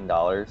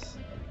 $18.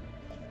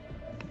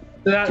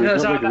 Do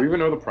we even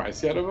know the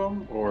price yet of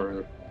them,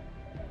 or?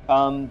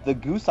 The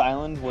Goose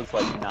Island was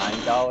like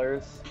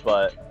 $9,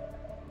 but.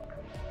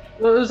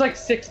 Well, it was like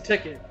 6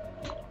 tickets.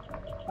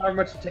 How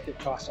much a ticket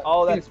cost?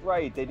 Oh, that's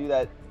right. They do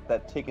that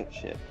ticket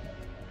shit.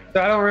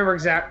 So I don't remember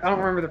I don't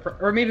remember the.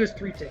 Or maybe it was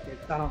 3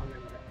 tickets. I don't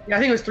remember. Yeah, I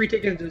think it was 3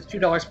 tickets. It was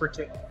 $2 per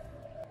ticket.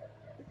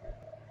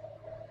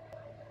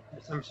 Or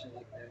some shit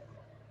like that.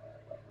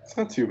 It's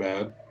not too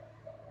bad.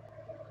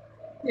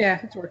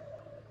 Yeah, it's worth.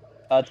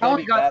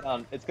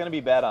 It's gonna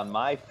be bad on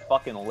my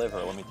fucking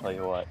liver. Let me tell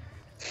you what.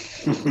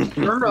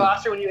 Remember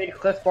last year when you ate a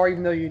Cliff Bar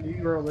even though you knew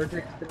you were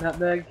allergic to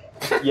nutmeg?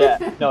 Yeah,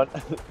 no,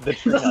 the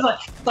tree nut.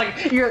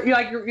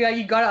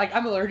 you got it. Like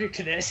I'm allergic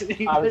to this.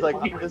 I was like,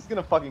 this is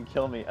gonna fucking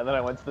kill me. And then I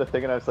went to the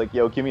thing and I was like,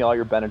 yo, give me all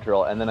your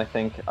Benadryl. And then I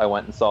think I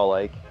went and saw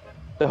like,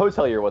 the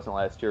hotel year wasn't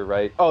last year,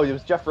 right? Oh, it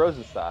was Jeff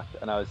Rosenstock,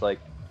 and I was like,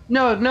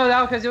 no,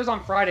 that was because it was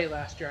on Friday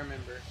last year. I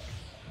remember.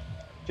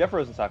 Jeff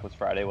Rosenstock was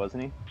Friday,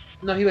 wasn't he?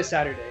 No, he was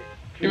Saturday.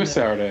 He was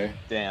Saturday.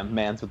 Damn,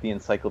 man's with the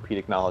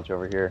encyclopedic knowledge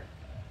over here.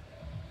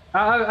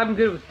 I'm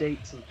good with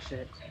dates and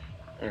shit.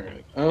 All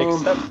right.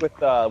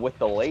 Except with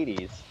the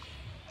ladies.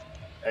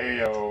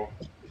 Ayo.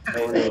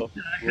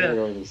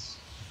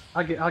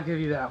 I'll give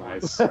you that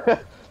Nice. one.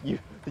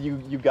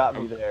 you got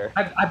me there.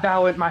 I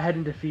bow at my head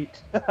in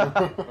defeat.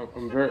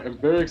 I'm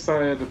very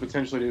excited to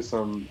potentially do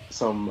some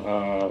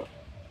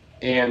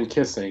and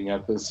kissing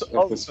at this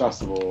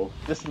festival.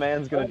 This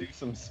man's gonna do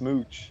some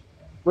smooch.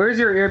 Where's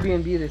your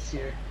Airbnb this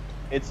year?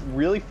 It's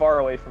really far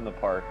away from the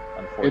park,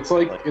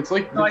 unfortunately. I think it's in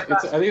like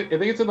South Side. I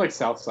think it's in like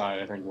South Side.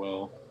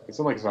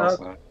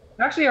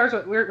 Actually,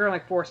 we were in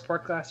like Forest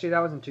Park last year. That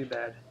wasn't too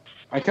bad.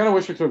 I kind of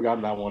wish we could have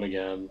gotten that one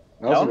again.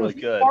 That one was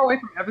good. Far away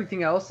from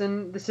everything else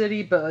in the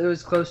city, but it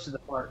was close to the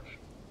park,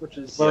 which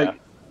is like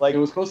it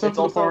was close enough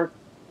to the park.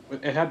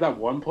 It had that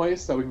one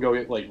place that we can go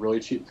get like really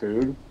cheap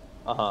food.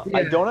 Yeah. Yeah.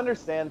 I don't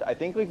understand. I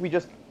think like we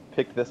just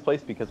picked this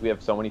place because we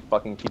have so many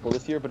fucking people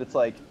this year, but it's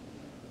like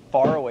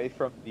far away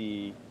from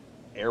the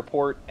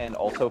airport and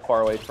also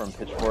far away from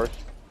Pitchfork.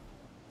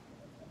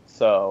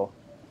 So,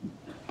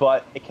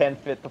 but it can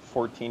fit the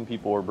 14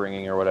 people we're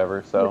bringing or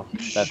whatever, so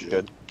that's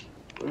good.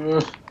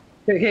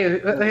 Hey,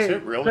 Is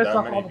it really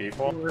that many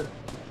people?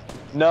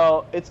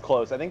 No, it's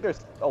close. I think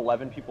there's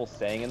 11 people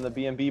staying in the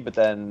B&B, but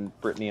then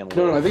Brittany and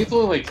Lou. No, I think it's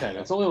only like 10.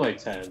 It's only like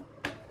 10.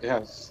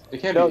 It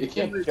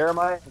can't be.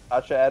 Jeremiah and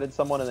Tasha added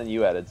someone, and then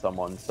you added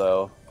someone,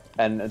 so...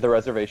 And the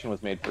reservation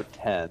was made for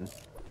 10.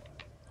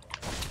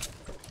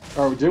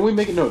 Oh, didn't we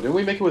make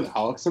it with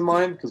Alex in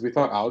mind? Because we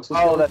thought Alex was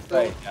Oh, that's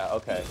right. Yeah,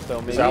 okay. So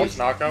maybe... Is Alex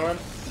not going?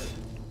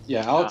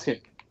 Yeah, Alex can't.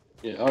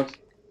 Yeah, Alex.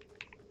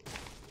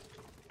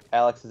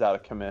 Alex is out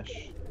of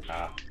commish.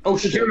 Oh,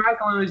 shit. Jeremiah's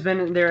the one who's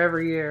been there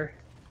every year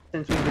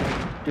since we've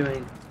been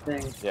doing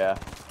things. Yeah.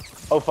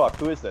 Oh, fuck.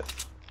 Who is this?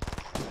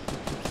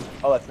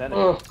 Oh, that's Nene.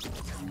 Oh.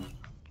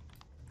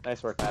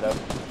 Nice work, Matto.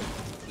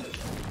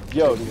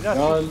 Yo, do you not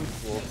Done.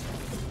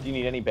 Do you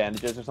need any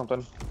bandages or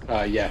something?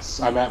 Yes.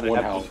 I'm at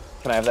one health.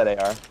 Can I have that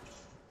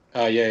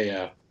AR?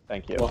 Yeah.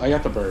 Thank you. Well, I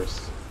got the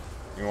burst.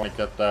 You want to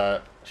get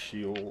that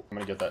shield? I'm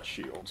gonna get that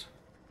shield.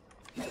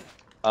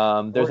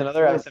 There's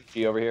another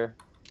SMG over here.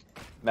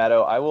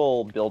 Matto, I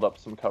will build up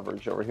some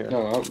coverage over here.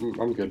 No,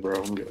 I'm good,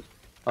 bro. I'm good.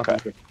 Okay. I'm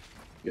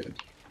good.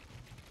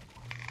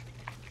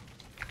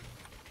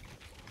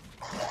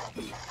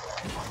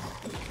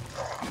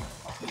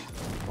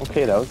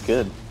 Okay, that was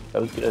good.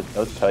 That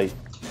was tight.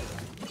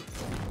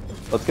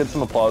 Let's get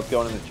some applause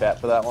going in the chat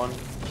for that one.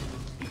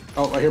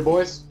 Oh, right here,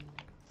 boys.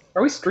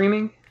 Are we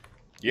streaming?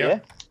 Yeah.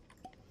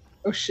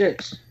 Oh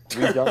shit!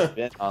 We just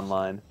been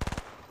online.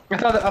 I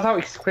thought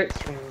we quit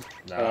streaming.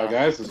 Nah.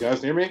 Guys,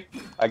 guys near me?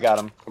 I got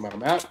him. Come on,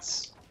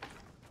 Mats.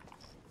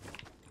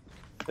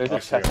 There's a I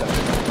see chest him.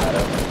 up Matto.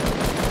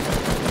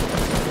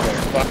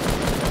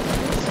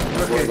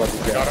 What about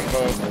these Got guys? them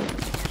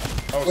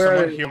both. Oh, Where are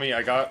someone they? heal me.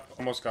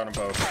 Almost got them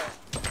both.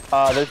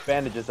 There's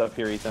bandages up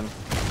here, Ethan.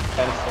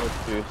 And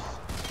storage juice.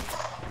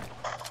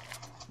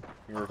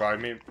 You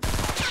revive me.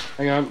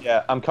 Hang on.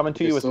 Yeah, I'm coming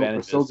to you with We're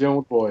bandages. still dealing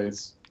with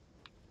boys.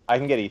 I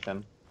can get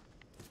Ethan.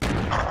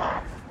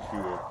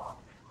 Cool.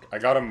 I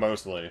got him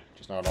mostly,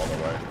 just not all the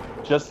way.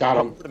 Just Got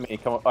come him. to me.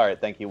 Come on. All right,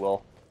 thank you,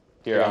 Will.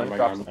 Here, Yeah, I'm gonna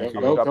drop some. Thank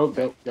I'm you. gonna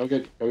drop- Go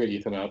get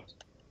Ethan up.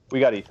 We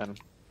got Ethan.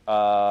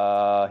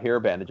 Here are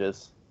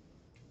bandages.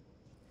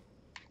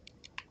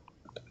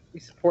 We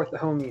support the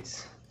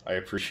homies. I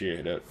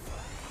appreciate it.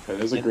 Okay,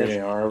 there's a In green this-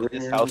 AR over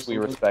In here. this house, we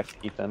respect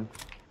Ethan.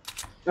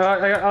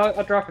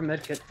 I'll drop a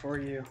medkit for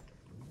you.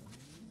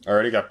 I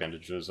already got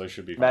bandages. I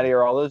should be fine. Maddie,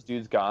 are all those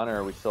dudes gone, or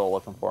are we still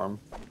looking for them?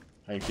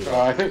 Thank you.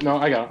 I think no.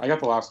 I got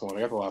the last one.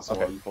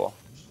 Okay, cool.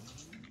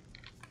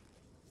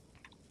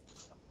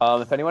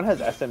 If anyone has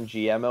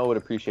SMG ammo, would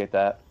appreciate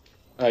that.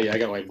 Yeah, I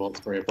got light bullet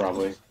spray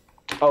probably.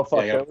 Oh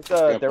fuck! Yeah,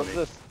 there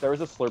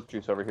was a slurp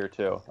juice over here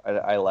too.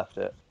 I left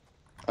it.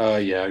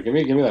 Yeah, give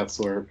me that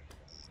slurp.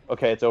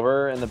 Okay, it's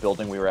over in the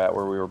building we were at,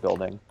 where we were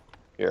building.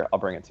 Here, I'll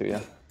bring it to you.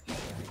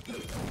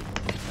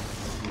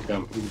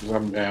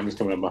 I'm just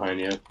coming up behind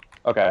you.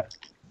 Okay.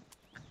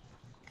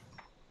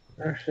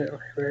 Oh shit!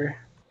 Where?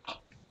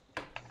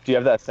 Do you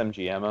have that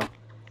SMG ammo?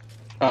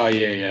 Oh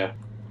yeah.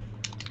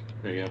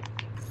 There you go.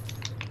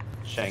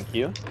 Thank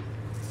you.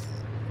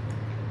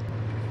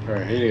 All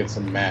right, I need to get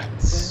some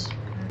mats.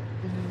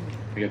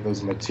 To get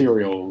those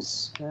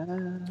materials.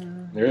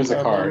 There is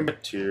a card.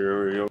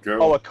 Material. Go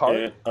Oh, a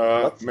card?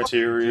 Let's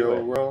material.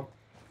 do it. Well,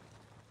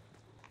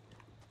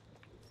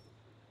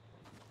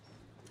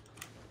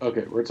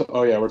 Okay, we're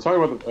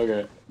talking about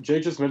okay.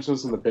 Jake just mentioned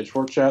this in the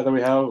Pitchfork chat that we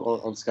have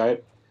on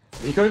Skype.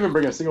 He couldn't even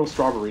bring a single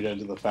strawberry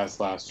into the fest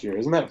last year.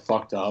 Isn't that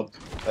fucked up?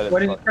 That is What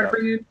did you fucked try to up.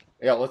 bring in?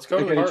 yeah, let's go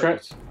to Okay, the he tried-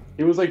 cards.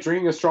 He was like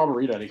drinking a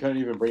strawberry and he couldn't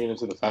even bring it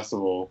into the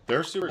festival.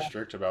 They're super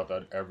strict about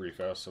that every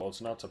festival.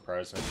 It's not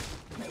surprising.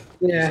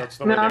 Yeah. That's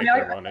the way No, I they mean,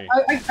 make their money.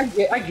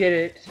 I get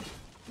it.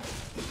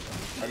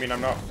 I mean,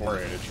 I'm not for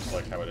it. It's just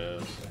like how it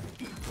is.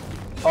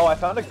 Oh, I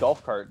found a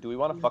golf cart. Do we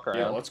want to fuck around?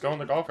 Yeah, let's go in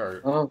the golf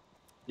cart.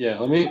 Yeah,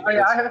 let me.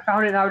 I haven't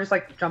found it, and I just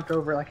like jumped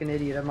over it like an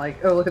idiot. I'm like,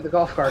 oh, look at the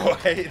golf cart. Oh,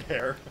 hey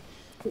there.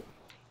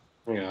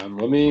 Hang on,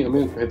 let me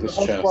hit this The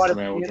whole chest squad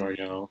and I will of- join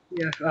you.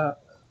 Yeah.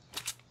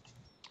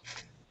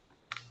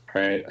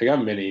 Alright, I got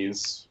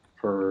minis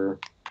for.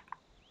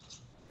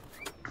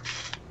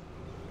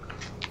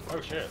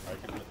 Oh shit!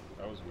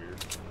 That was weird.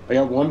 I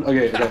got one.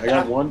 Okay, I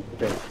got one.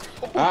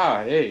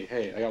 Okay.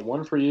 Hey, I got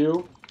one for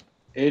you,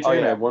 AJ, Oh, and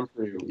I yeah. have one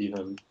for you,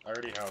 Ethan. I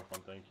already have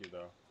one. Thank you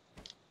though.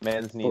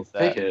 Mans needs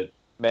Take that. it.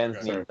 Mans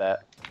Okay. needs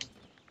that.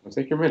 I'll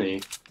take your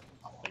mini.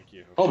 Thank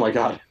you. Oh my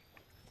god.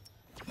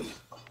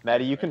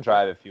 Maddie, you can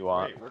drive if you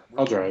want. Wait,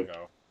 I'll drive.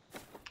 Go?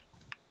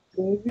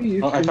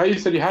 Oh, I thought you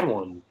said you had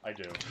one. I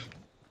do.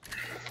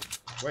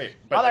 Wait,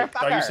 but I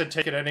thought you Motherfucker! said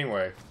take it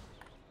anyway.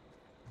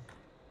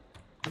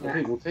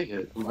 Okay, we'll take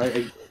it.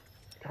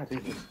 God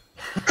damn it.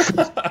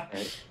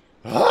 Right.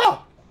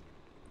 Ah!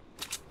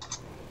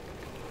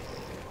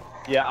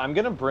 Yeah, I'm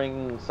gonna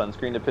bring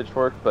sunscreen to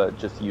Pitchfork, but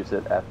just use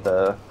it at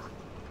the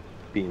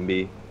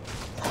B&B.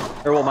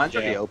 Or well, mine's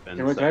already open.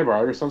 Can I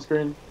borrow your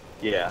sunscreen?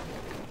 Yeah.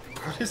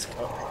 What is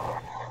going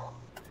on?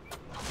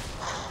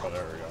 Oh,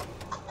 there we go.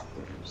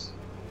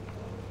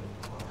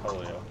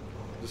 Hell yeah.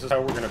 This is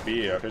how we're gonna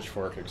be a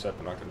Pitchfork, except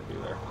we're not gonna be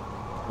there.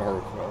 Or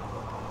we will.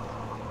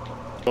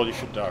 Well, you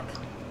should duck.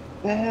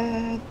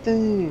 Bad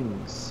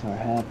things are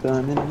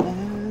happening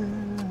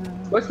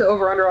now. What's the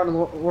over/under on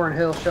Lauren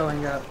Hill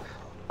showing up?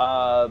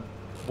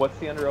 What's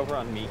the under/over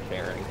on me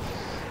caring?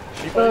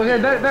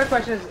 Okay, better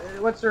question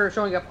is, what's her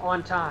showing up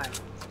on time?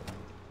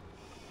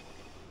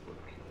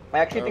 I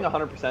actually think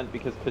 100%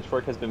 because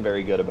Pitchfork has been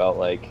very good about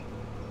like.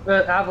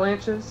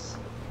 Avalanches.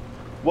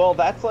 Well,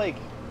 that's like.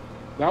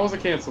 That was a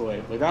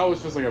cancellation. Like that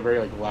was just like a very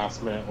like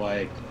last minute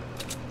like.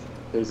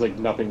 There's like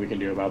nothing we can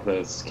do about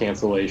this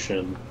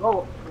cancellation.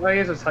 Oh, I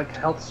guess it's like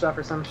health stuff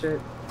or some shit.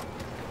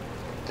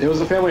 It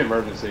was a family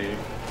emergency.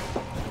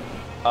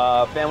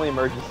 Family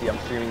emergency. I'm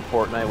streaming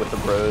Fortnite with the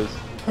bros.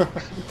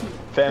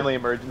 Family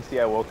emergency.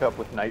 I woke up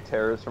with night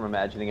terrors from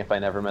imagining if I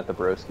never met the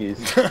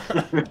broskies.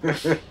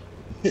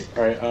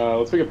 All right,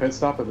 let's make a pit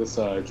stop at this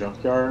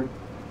junkyard.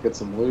 Get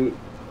some loot.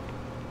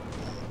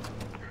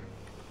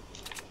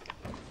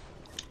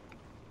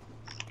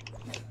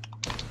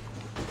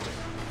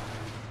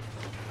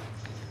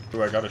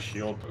 Ooh, I got a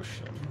shield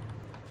potion.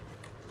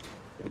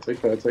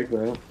 Take that. Take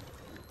that.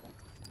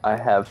 I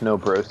have no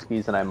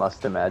broskies, and I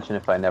must imagine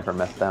if I never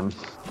met them.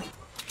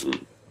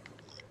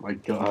 My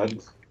God.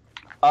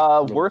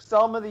 Worst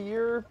album of the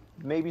year?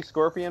 Maybe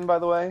Scorpion, by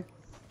the way.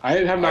 I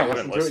have not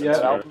haven't listened to it listened yet.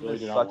 to I it. really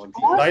do not Such want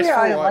a- to. Nice for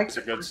I What like is a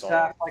the good first song.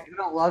 half. Like, I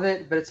don't love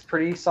it, but it's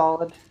pretty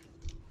solid.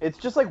 It's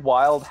just like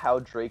wild how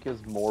Drake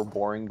is more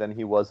boring than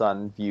he was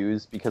on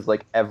Views because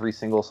like every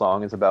single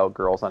song is about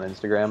girls on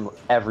Instagram,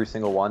 every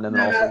single one, and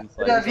then also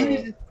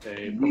he's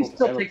like, He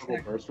still takes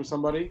purple burst for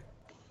somebody.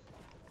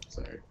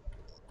 Sorry.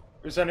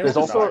 Is anyone There's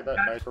also- that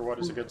Nice for What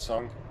is a good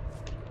song?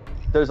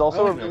 there's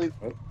also a I like really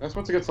That's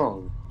what's a good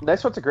song.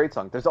 Nice One's a great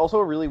song. There's also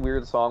a really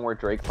weird song where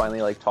Drake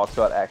finally like talks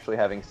about actually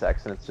having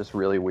sex, and it's just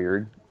really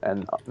weird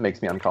and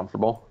makes me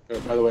uncomfortable.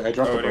 By the way, I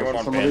dropped Oh, a burst anyone for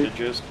on somebody.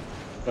 bandages?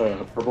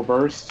 Purple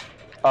burst.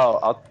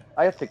 Oh,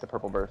 I have to take the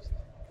purple burst.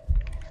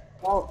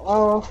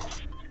 Oh,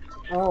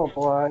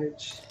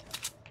 oblige.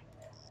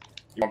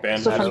 You want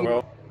bandages So as funny.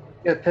 well?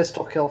 Get a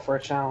pistol kill for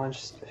a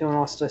challenge. If anyone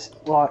wants to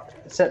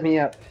set me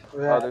up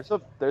for Oh,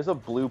 that. there's a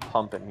blue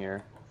pump in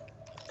here.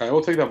 I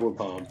will take that blue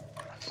pump.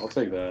 I'll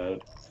take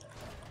that.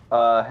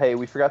 Hey,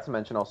 we forgot to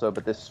mention also,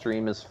 but this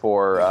stream is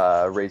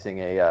for raising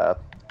a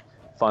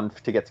fund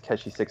to get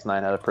Takeshi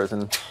 6ix9ine out of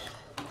prison.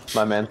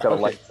 My man's got a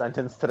Okay. life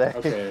sentence today.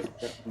 Okay.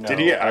 No, Did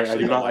he I actually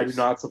do not. I get do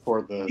not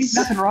support He's this.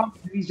 nothing wrong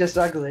with him, he's just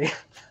ugly.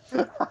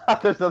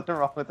 There's nothing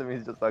wrong with him.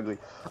 He's just ugly.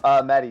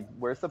 Maddie,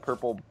 where's the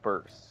purple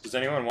burst? Does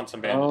anyone want some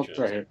Oh, bandages? it's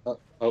right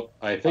here.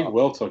 I think Oh,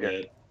 Will took okay.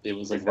 it. It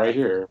was like right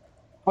here.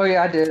 Oh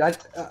yeah, I did.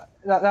 That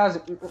was.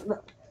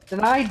 Did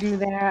I do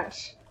that?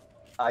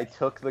 I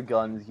took the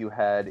guns you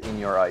had in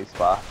your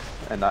icebox,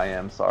 and I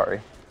am sorry.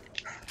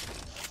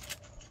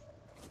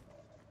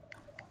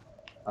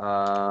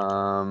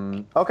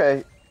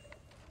 Okay.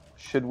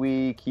 Should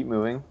we keep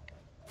moving?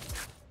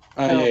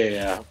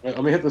 Yeah. Wait,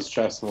 let me hit this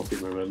chest and we'll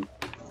keep moving.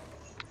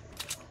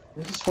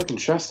 Where's this fucking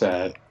chest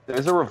at?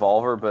 There's a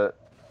revolver, but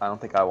I don't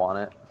think I want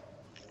it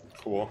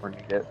Cool. or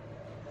need it.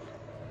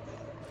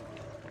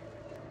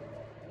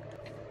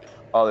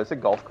 Oh, there's a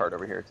golf cart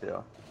over here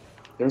too.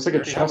 There's like a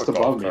Already have chest a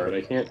golf above me, cart. but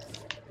I can't.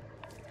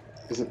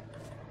 Is it?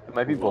 It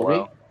might be Below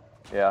below. me?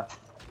 Yeah.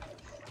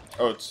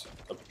 Oh, it's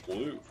a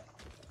blue.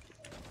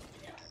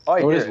 Oh,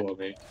 I Oh, it hear is it. below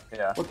me.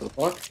 Yeah. What the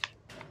fuck?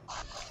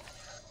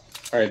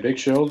 All right, big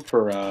shield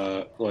for.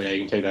 Well, yeah,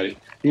 you can take that. You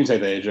can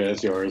take the AJ.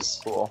 It's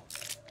yours. Cool.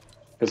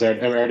 Because I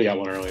already got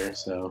one earlier,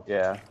 so.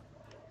 Yeah.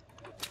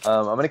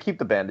 I'm gonna keep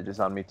the bandages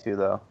on me too,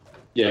 though.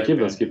 Yeah, I keep have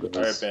those. Keep I have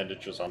those.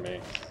 bandages on me,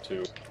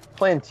 too.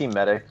 Playing team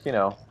medic, you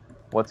know,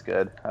 what's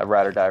good? I'd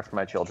rather die for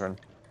my children.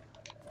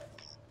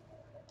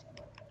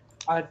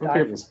 I I'll pick up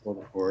died. this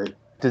border for it.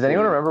 Does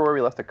anyone remember where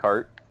we left the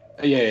cart?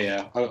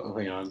 Yeah. Oh,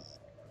 hang on.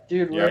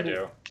 Dude, Yeah, I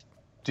do.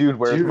 Dude,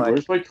 where's Dude, my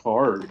where's my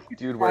card?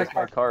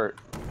 my cart?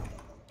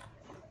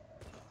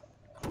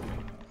 All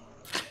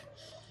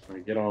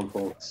right, get on,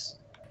 folks.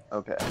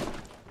 Okay.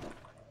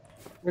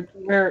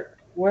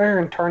 Where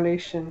in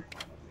tarnation?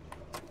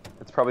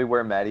 It's probably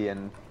where Maddie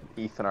and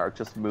Ethan are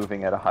just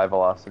moving at a high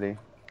velocity.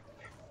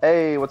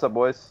 Hey, what's up,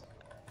 boys?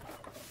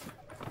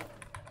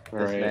 All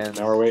This right, man's-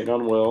 now we're waiting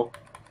on Will.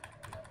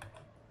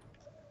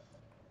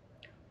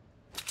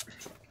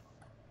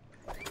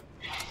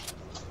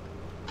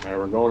 All right,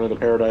 we're going to the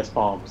Paradise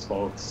Palms,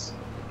 folks.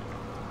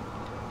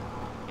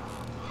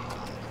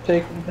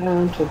 Take me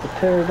down to the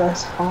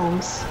paradise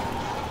palms.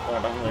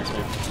 God, I'm like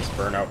this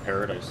burnout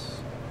paradise.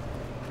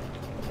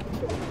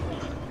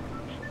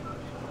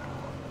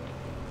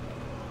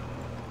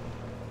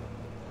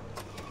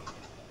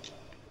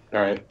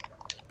 Alright.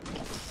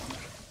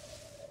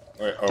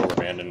 Wait, oh, we're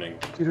abandoning.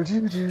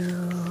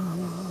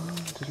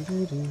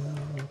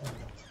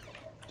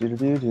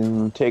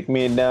 Take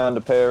me down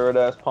to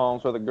paradise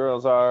palms where the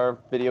girls are.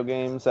 Video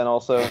games and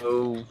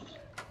also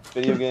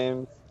video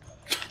games.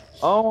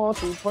 Oh,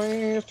 won't you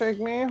please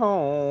take me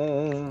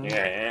home?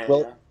 Yeah.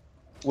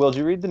 Will, did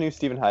you read the new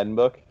Stephen Hayden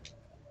book?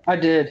 I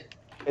did.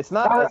 It's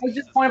not. I was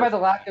disappointed by the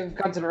lack of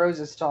Guns N'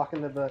 Roses talk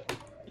in the book.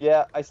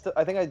 Yeah, I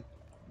think I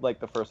like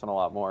the first one a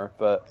lot more,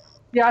 but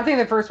Yeah, I think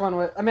the first one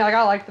was. I mean, like,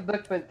 I like the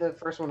book, but the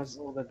first one is a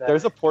little bit better.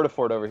 there's a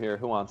Portafort over here.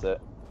 Who wants it?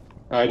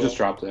 I just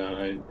dropped it.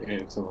 I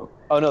ate some.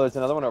 Oh no, there's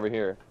another one over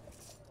here.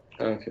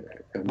 Okay.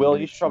 Will,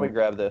 you should probably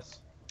grab this.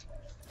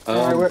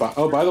 By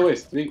the way,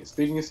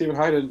 speaking of Stephen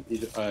Hayden,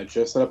 you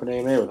just set up an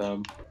AMA with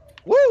him.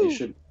 Woo! You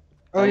should.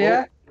 Oh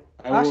yeah.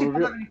 I I actually will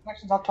don't have any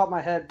questions off the top of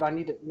my head, but I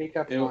need to make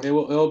up.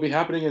 It'll be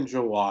happening in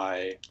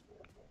July.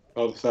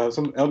 Oh, so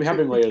it'll be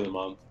happening later in the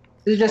month.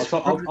 Is it just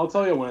I'll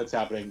tell you when it's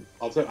happening.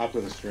 I'll tell after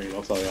the stream.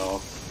 I'll tell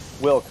y'all.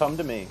 Will, come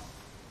to me.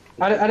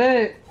 I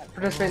didn't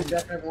participate in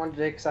Definite one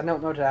today because I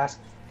don't know what to ask.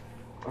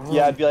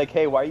 Yeah, I'd be like,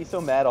 hey, why are you so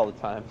mad all the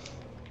time?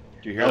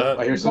 Do you hear that?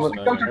 I hear someone's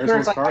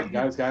cart.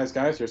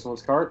 Guys, here's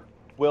someone's cart.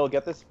 Will,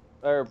 get this,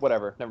 or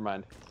whatever, never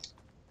mind.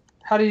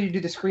 How did you do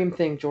the scream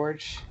thing,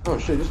 George? Oh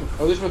shit! This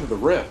went through the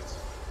rift.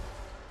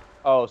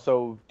 Oh,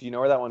 so do you know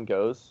where that one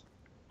goes?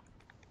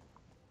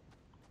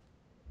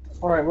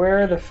 All right,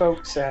 where are the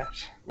folks at?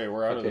 Wait,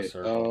 we're out of the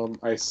circle.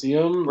 I see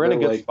them. We're in a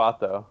good spot,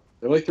 though.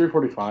 They're like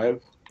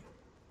 345.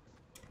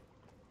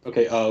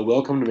 Okay,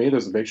 welcome to me.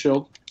 There's a big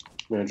shield.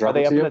 I'm gonna drop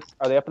it to you.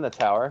 Are they up in the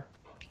tower?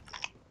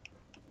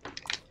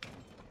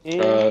 In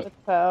the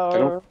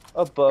tower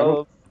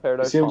above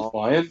Paradise Do you see them Palm.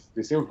 flying? Do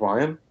you see them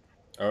flying?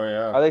 Oh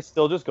yeah. Are they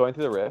still just going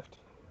through the rift?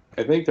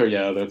 I think they're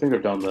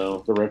done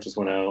though. The rift just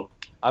went out.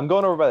 I'm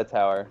going over by the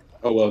tower.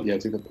 Oh well, yeah,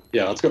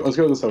 yeah. Let's go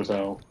to this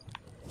hotel.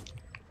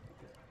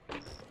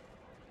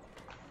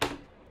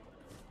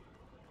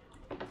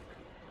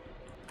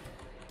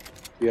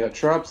 Yeah,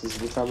 traps. This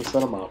is the time to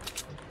set them up.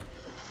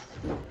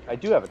 I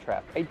do have a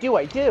trap. I do.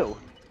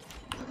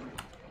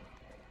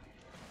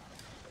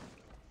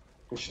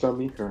 My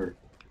stomach hurt.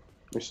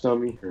 My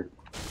stomach hurt.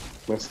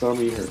 My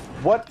stomach hurt.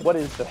 What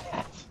is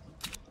that?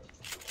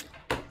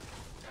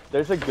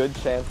 There's a good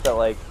chance that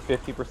like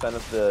 50%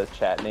 of the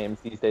chat names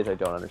these days I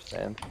don't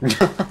understand.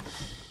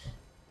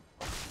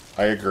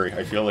 I agree.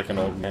 I feel like an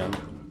old man.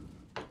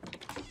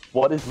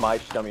 What is my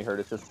stomach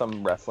hurt? Is this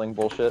some wrestling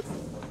bullshit?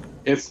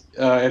 It's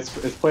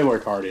Playboy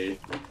Cardi.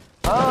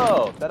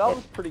 Oh, that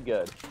album's pretty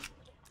good.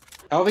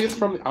 I don't think it's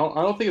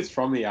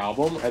from the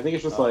album. I think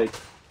it's just like.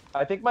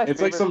 I think my It's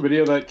favorite... like some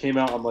video that came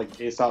out on like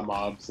ASAP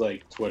Mob's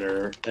like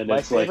Twitter, and My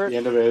it's favorite- like the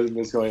end of it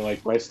is going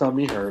like my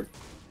stomach hurt.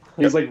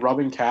 He's like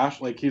rubbing cash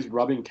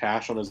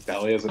on his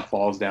belly as it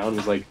falls down.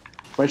 He's like,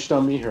 my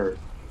stomach hurt.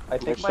 I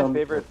think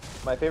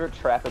my favorite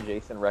trap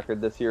adjacent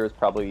record this year is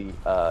probably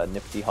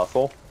Nipsey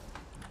Hussle.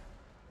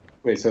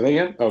 Wait, say that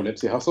again? Oh,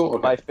 Nipsey Hussle?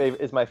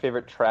 Okay. My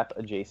favorite trap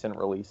adjacent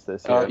release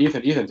this year.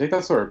 Ethan, take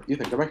that sword.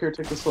 Ethan, come back here and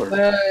take the sword.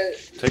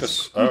 Take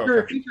us. Oh,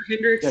 okay. Feature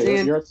Hendrix Yeah,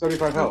 and you're at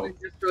 75 health.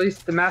 just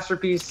released the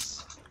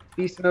masterpiece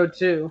Beast Mode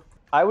 2.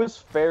 I was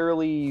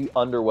fairly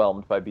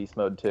underwhelmed by Beast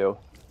Mode 2.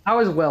 I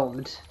was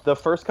whelmed. The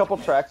first couple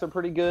tracks are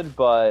pretty good,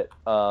 but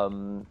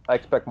I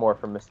expect more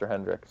from Mr.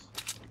 Hendrix.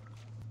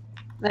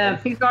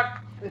 He's not.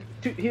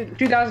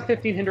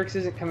 2015 Hendrix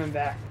isn't coming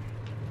back.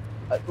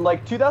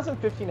 Like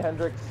 2015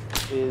 Hendrix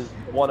is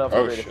one of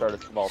the greatest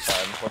artists of all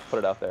time. Let's put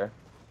it out there.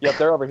 Yep,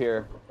 they're over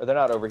here. Or they're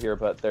not over here,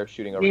 but they're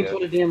shooting over Games here.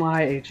 with a damn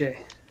lie, AJ.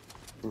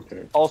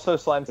 Okay. Also,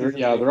 Slime Season.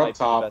 They're up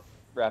top.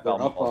 Rap They're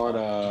album up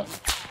on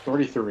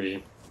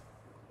 33.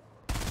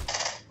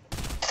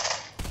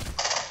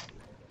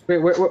 Wait,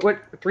 what?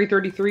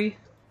 333?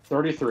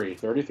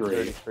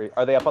 33.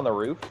 Are they up on the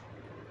roof?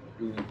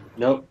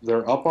 Nope,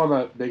 they're up on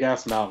that big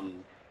ass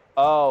mountain.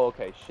 Oh,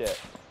 okay, shit.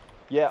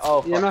 Yeah,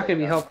 oh, Yeah, I'm not gonna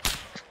be helped.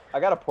 I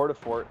got a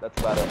Portafort, that's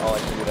about it, all I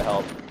can do to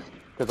help.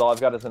 Because all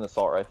I've got is an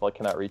assault rifle, I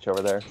cannot reach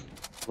over there.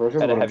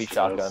 And a heavy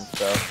shotgun,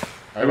 so...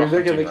 I mean,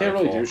 they can't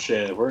really do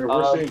shit. We're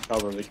staying in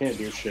cover, they can't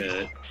do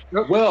shit.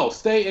 Nope. Will,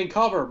 stay in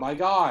cover, my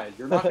god!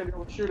 You're not gonna be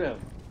able to shoot him.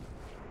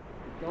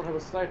 You don't have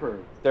a sniper.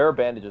 There are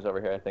bandages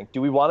over here, I think.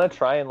 Do we want to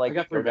try and, like... I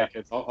got 3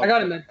 medkits. I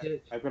got a medkit.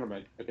 I've got a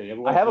med. Okay,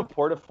 I have a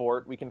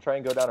Portafort, we can try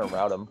and go down and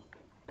route him.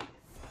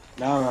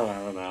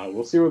 No.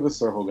 We'll see where this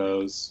circle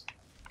goes.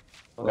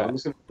 Okay. I'm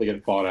just gonna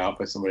get fought out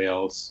by somebody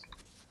else.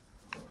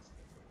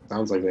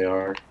 Sounds like they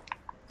are.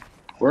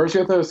 We're just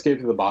gonna have to escape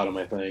to the bottom,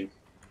 I think.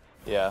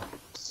 Yeah.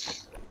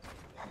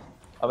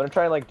 I'm gonna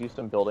try and, like, do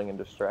some building and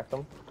distract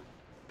them.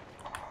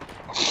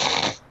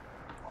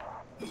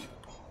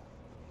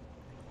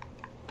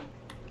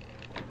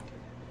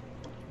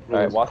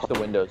 Alright, watch the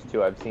windows,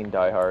 too. I've seen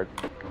Die Hard.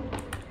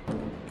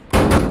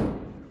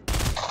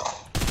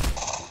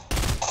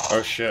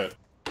 Oh shit.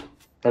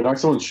 I knocked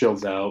someone's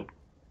shields out.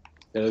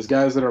 Yeah, there's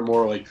guys that are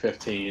more like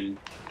 15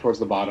 towards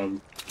the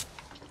bottom.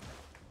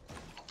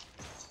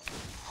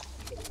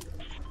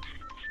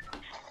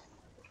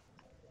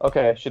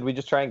 Okay, should we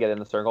just try and get in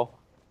the circle?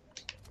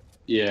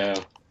 Yeah.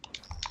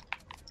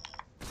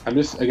 I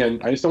just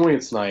don't want to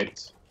get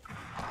sniped.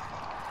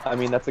 I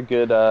mean, that's a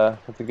good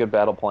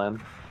battle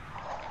plan.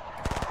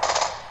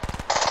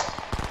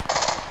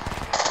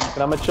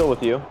 And I'm gonna chill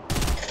with you.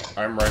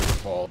 I'm right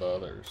with all the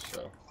others,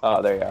 so.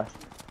 Oh, there you are.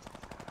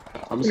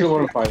 I'm just gonna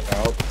let him fight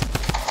out.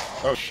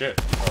 Oh shit.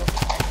 Oh.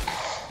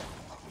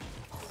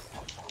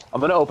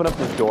 I'm gonna open up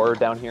this door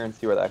down here and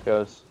see where that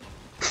goes.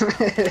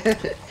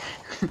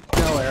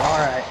 Nowhere. All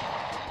right.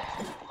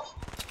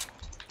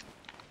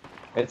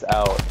 It's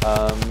out.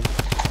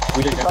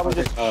 We should probably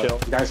just chill.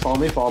 Guys, follow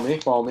me.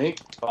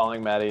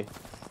 Following Maddie.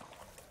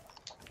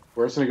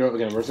 We're just gonna go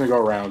again. We're just gonna go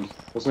around.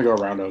 We're just gonna go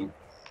around them.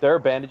 There are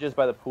bandages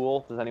by the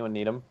pool. Does anyone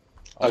need them?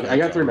 Okay, I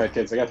got 3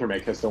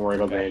 medkits. Don't worry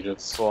about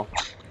bandages. Cool.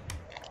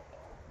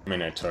 I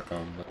mean, I took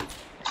them, but...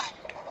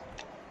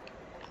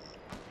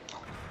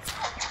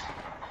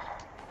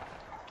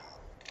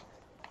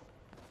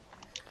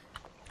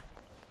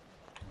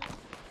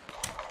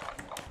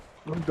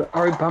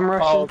 Are we bum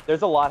rushing? Oh,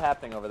 there's a lot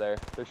happening over there.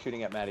 They're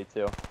shooting at Maddie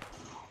too.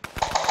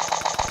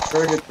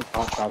 Try to get the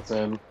pot shots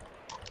in.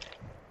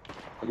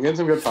 I'm getting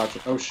some good pot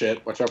shots. Oh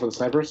shit! Watch out for the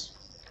snipers.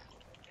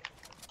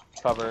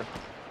 Cover.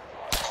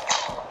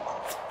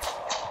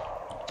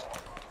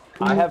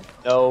 I have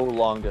no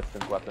long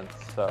distance weapons,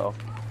 so.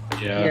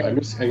 Yeah, I'm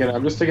just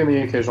taking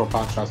the occasional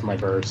pot shots in my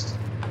burst.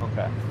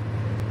 Okay.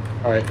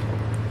 All right.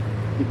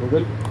 Keep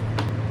moving.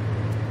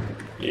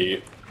 Yeah.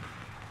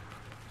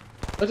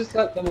 Let's just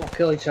let them all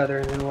kill each other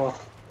and then we'll...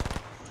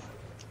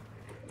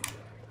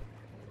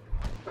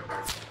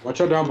 Watch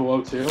out down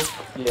below, too.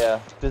 Yeah.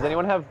 Does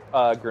anyone have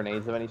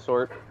grenades of any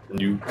sort?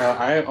 Nope.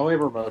 I only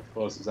have remote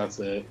explosives, that's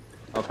it.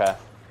 Okay.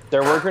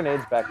 There were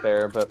grenades back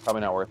there, but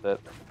probably not worth it.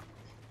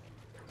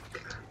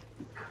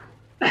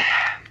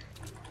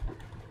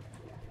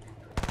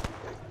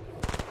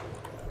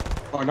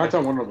 Oh, I knocked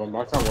out one of them.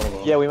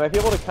 Yeah, we might be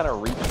able to kind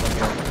of reach from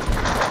here.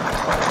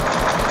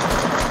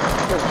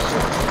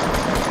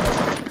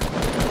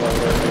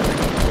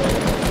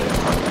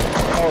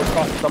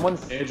 Oh, someone's...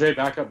 AJ,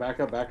 back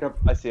up.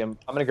 I see him.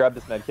 I'm gonna grab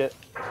this med kit.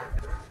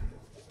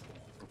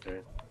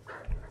 Okay.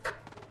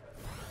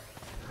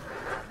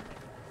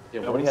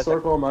 Yeah, Nobody one has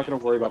circle, I'm not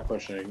gonna worry about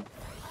pushing.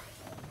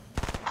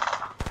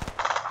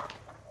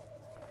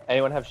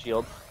 Anyone have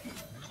shields?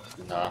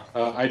 Nah.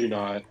 I do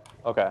not.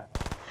 Okay.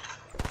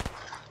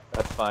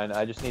 That's fine.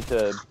 I just need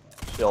to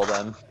chill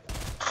then.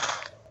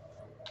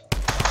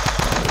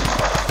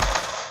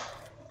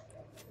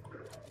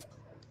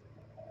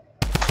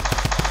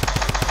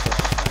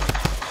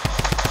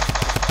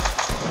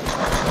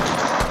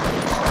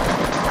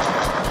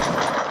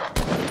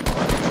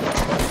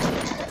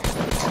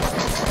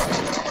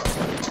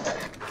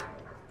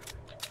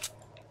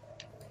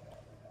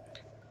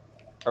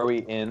 Are we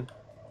in?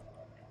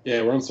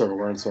 Yeah, we're in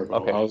circle.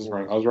 Okay. I was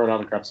running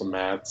out to grab some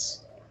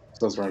mats.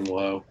 So I was running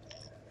low.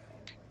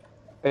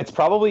 It's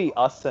probably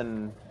us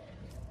and...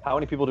 How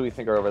many people do we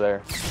think are over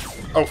there?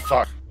 Oh,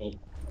 fuck.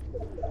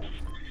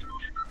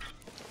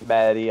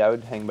 Maddie, I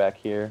would hang back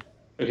here.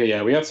 Okay,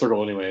 yeah, we got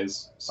circle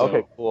anyways. So.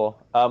 Okay, cool.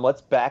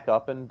 Let's back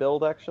up and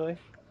build, actually.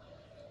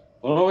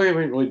 Well, we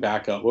really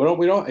back up.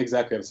 We don't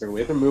exactly have a circle. We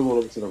have to move a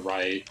little bit to the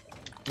right.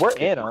 We're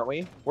in, aren't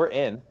we? We're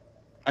in.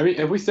 I mean,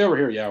 if we stay over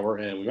here, yeah, we're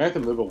in. We might have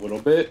to move a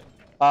little bit.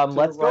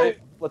 Let's go. Right.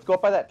 Let's go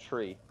up by that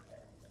tree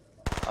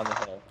on the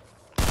hill.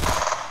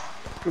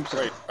 Oops.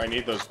 Wait, I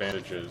need those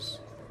bandages.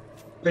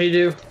 What do you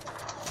do?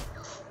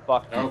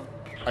 Fuck. No.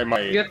 I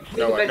might.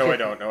 No, I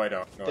don't. No, I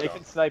don't. They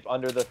can snipe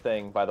under the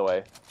thing, by the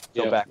way.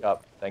 So Yeah. back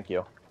up. Thank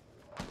you.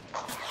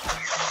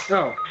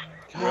 Oh.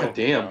 God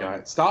damn,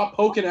 guys. Stop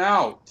poking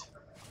out.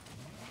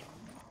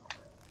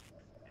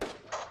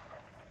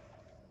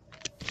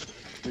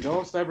 If we don't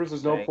have snipers,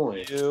 there's no Thank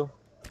point. you.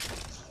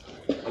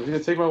 I'm gonna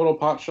take my little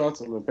pot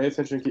shots. I'm gonna pay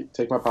attention and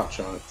take my pot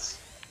shots.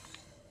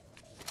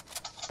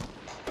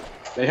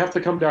 They have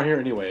to come down here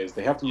anyways.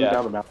 They have to move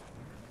down the mountain.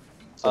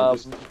 So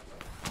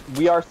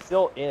We are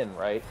still in,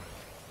 right?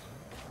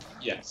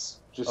 yes.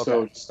 Just Okay.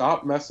 so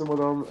stop messing with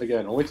them.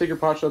 Again, only take your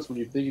pot shots when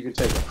you think you can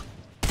take them.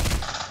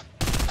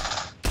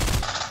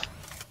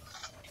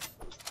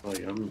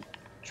 Like, I'm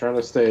trying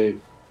to stay.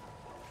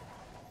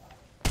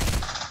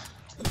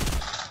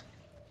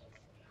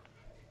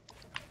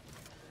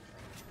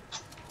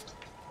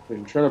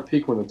 I'm trying to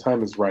peek when the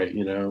time is right,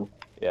 you know?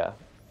 Yeah.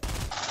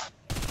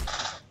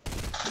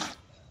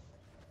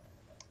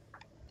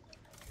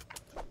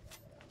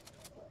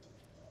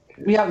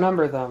 We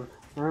outnumber them,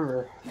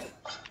 remember.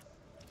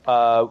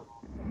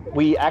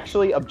 We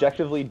actually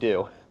objectively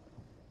do.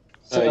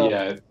 So,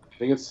 yeah, I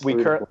think it's We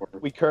 3 to 4.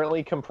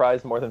 currently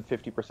comprise more than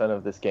 50%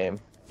 of this game.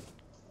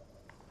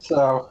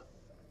 So,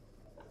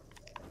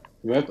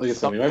 We might, like I said,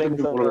 Some we might have to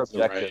things move a that little are bit to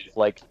the objectives, right.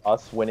 like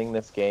us winning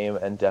this game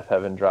and Def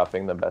Heaven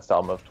dropping the best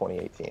album of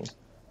 2018.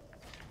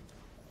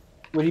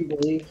 what do you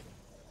believe?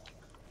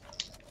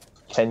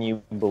 Can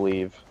you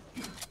believe?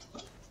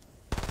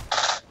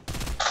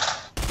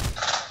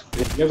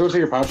 If you guys want to take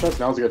your pot shots,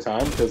 now's a good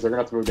time because they're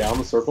gonna have to move down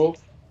the circle.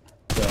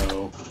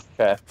 So.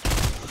 Okay.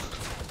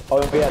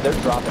 Oh yeah, they're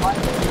dropping.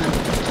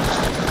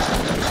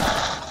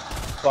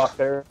 Fuck,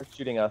 they're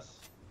shooting us.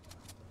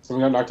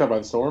 Someone got knocked out by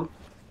the storm?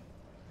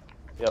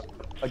 Yep.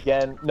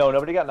 Again, no,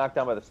 nobody got knocked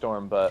down by the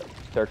storm, but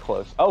they're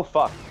close. Oh,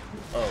 fuck.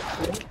 Oh.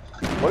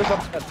 What is up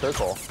with that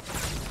circle?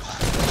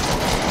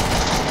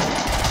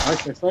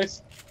 Nice,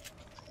 nice.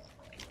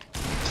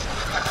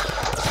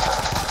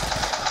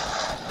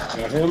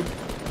 Got him.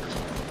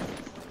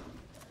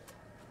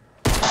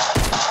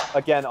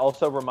 Again,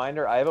 also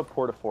reminder, I have a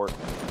port-a-fort.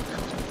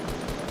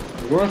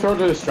 If you want to throw it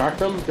to distract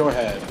them, go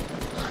ahead.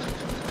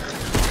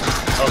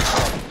 Oh.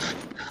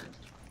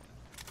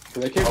 So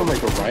they came from like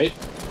the right.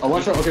 Oh,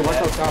 watch out. Okay, watch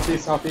out.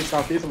 Southeast, southeast,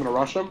 southeast. I'm gonna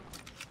rush them.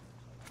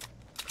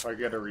 If I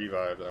get a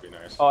revive, that'd be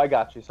nice. Oh, I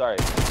got you. Sorry.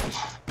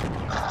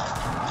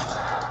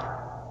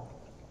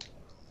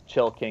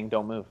 Chill, King.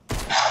 Don't move.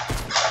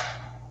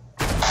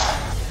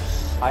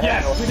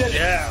 Yes, we did it.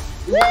 Yeah.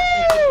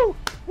 Woo!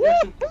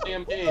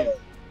 Damn game.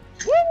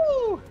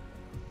 Woo!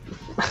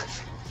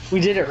 We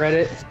did it,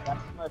 Reddit.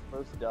 That's my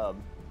first dub.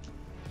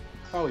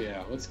 Oh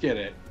yeah, let's get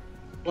it.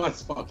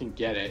 Let's fucking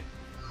get it.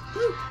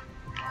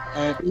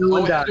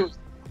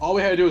 All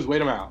we had to do was wait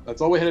them out.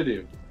 That's all we had to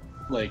do.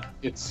 Like,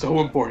 it's so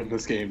important in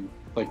this game,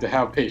 like, to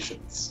have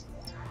patience.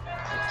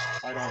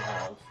 I don't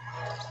have.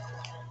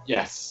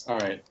 Yes. All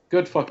right.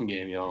 Good fucking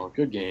game, y'all.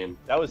 Good game.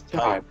 That was tight.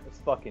 God. That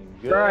was fucking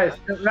good. Right,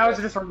 that was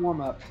just our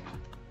warm-up.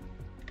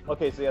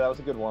 Okay, so yeah, that was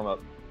a good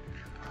warm-up.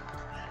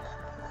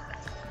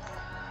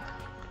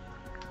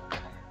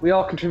 We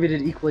all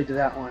contributed equally to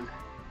that one.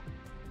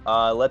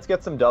 Let's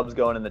get some dubs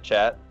going in the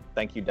chat.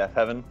 Thank you, Death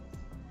Heaven.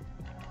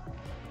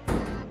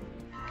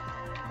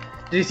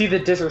 Did you see the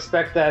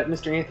disrespect that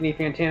Mr. Anthony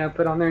Fantano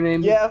put on their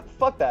name? Yeah,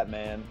 fuck that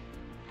man.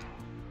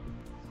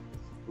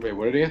 Wait,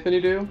 what did Anthony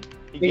do?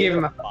 He gave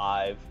him a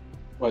 5.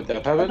 What,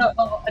 Death Heaven?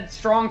 A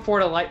strong 4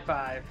 to light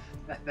 5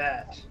 at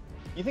that.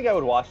 You think I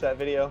would watch that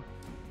video?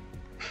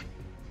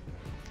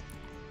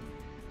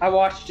 I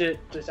watched it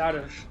just out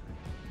of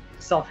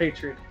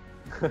self-hatred.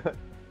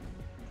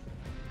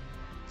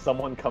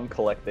 Someone come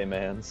collect they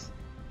mans.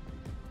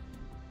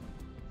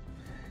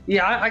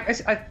 Yeah,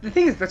 the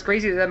thing is that's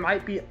crazy. That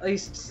might be, at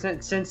least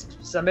since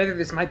maybe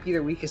this might be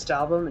their weakest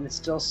album, and it's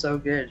still so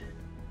good.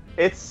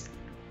 It's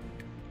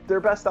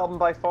their best album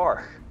by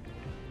far.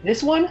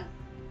 This one?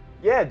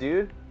 Yeah,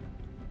 dude.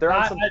 They're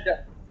on some.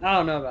 I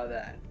don't know about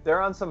that.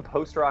 They're on some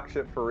post-rock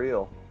shit for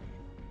real.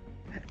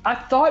 I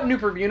thought New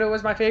Pervuna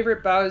was my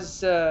favorite, but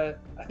I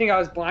think I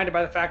was blinded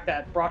by the fact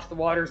that Brought to the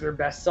Water is their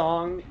best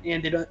song,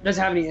 and it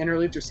doesn't have any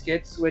interludes or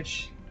skits,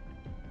 which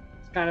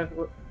is kind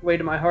of way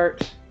to my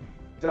heart.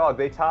 Dog,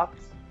 they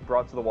topped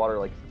Brought to the Water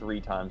like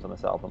 3 times on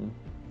this album.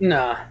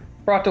 Nah,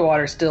 Brought to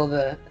Water is still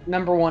the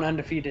 #1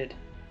 undefeated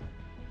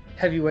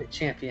heavyweight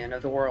champion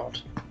of the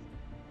world.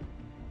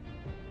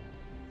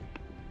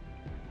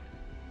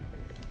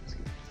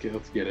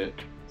 Let's get it.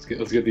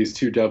 Let's get these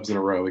 2 dubs in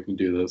a row. We can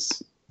do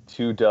this.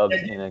 2 dubs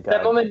in a guy.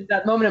 That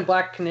moment in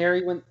Black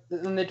Canary when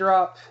they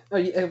drop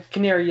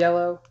Canary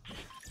Yellow.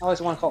 I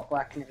always want to call it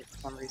Black Canary for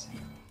some reason.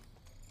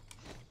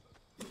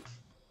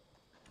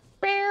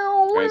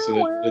 Alright, so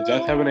the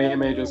Death Heaven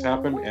AMA just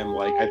happened, and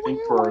like I think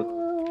for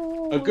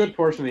a good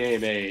portion of the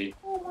AMA,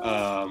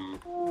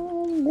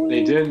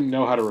 they didn't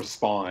know how to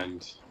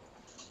respond.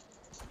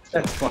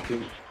 That's epic.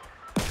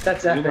 They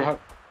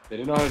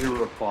didn't know how to do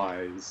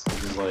replies.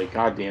 It was like,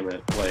 god damn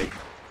it! Like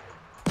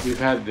we've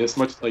had this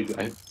much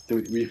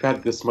we've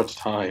had this much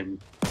time.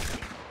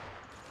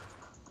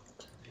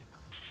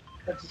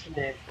 What's his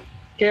name?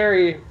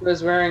 Gary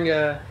was wearing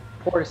a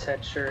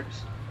Portishead shirt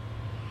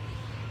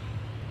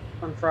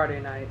on Friday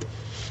night.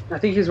 I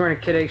think he was wearing a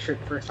Kid A shirt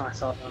the first time I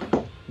saw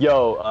him.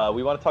 Yo,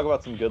 we want to talk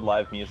about some good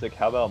live music.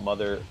 How about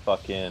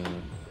motherfucking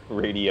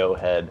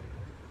Radiohead?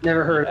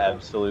 Never heard of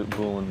Absolute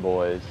Boolin'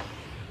 Boys.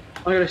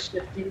 I'm gonna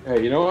shift you.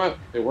 Hey, you know what?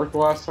 It worked the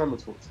last time.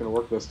 It's gonna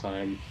work this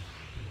time.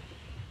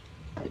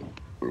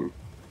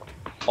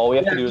 All we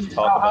have to do is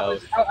talk about.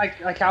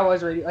 How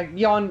was Radio? Like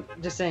beyond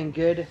just saying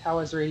good, how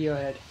was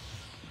Radiohead?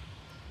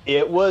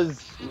 It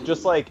was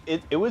just like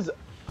it was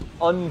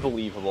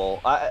unbelievable.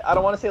 I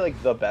don't want to say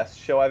like the best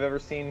show I've ever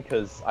seen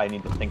because I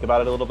need to think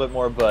about it a little bit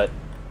more, but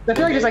I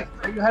feel like just like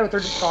Radiohead with their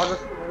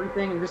discography and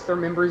everything, and just their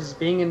members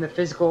being in the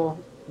physical.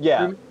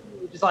 Yeah. Room,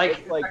 just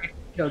like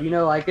you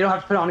know, like they don't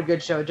have to put on a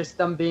good show, just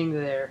them being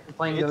there and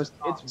playing those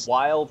songs. It's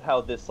wild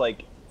how this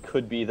like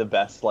could be the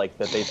best like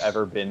that they've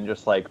ever been,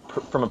 just like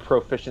from a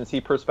proficiency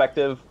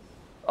perspective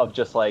of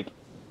just like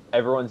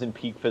everyone's in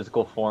peak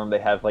physical form. They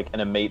have like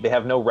they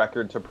have no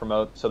record to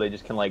promote, so they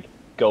just can like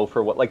go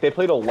for what like they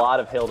played a lot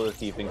of Hail to the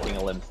Thief and King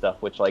of Limb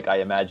stuff, which like I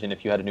imagine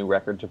if you had a new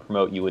record to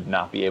promote you would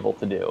not be able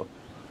to do.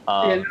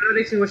 Yeah, it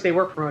makes me wish they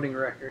were promoting a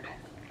record.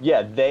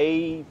 Yeah,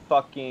 they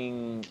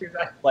fucking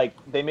like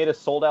they made a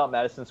sold out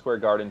Madison Square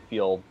Garden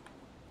feel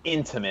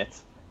intimate,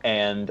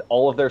 and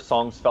all of their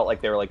songs felt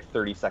like they were like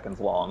 30 seconds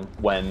long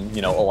when,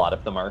 you know, a lot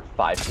of them are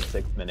 5 to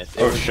 6 minutes.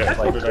 Oh shit,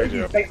 what did I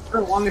do?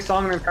 The longest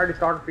song in their entire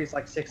discography is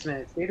like 6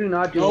 minutes. They do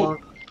not do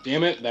long.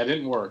 Damn it, that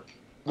didn't work.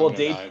 Well,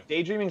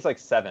 Daydreaming's like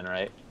 7,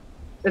 right?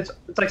 It's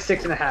like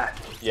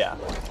 6.5. Yeah.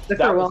 That's That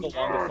their was long. the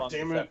longest song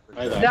Damn set it. for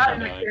I sure. died. That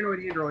and like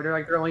Android are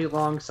like their only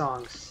long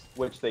songs.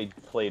 Which they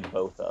played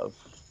both of.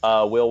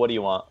 Will, what do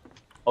you want?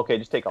 Okay,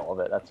 just take all of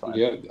it. That's fine.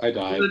 Yeah, I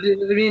died. So,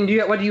 I mean,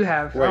 what do you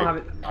have? Wait, I don't have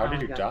it. how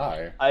did you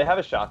die? I have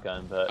a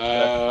shotgun, but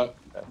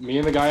Me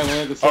and the guy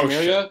landed the same Oh,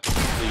 area.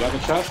 You got the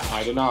chest?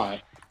 I did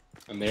not.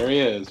 And there he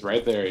is,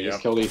 right there. He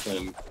just killed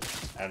Ethan.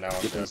 And now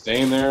I'm He's been dead.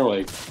 staying there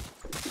like.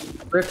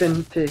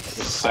 Ripping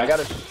pigs. I got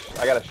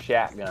a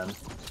shotgun.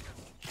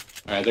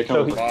 Alright, they're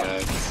coming So for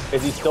me.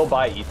 Is he still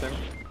by Ethan?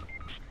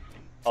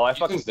 Oh, I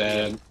fucking Ethan's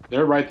dead.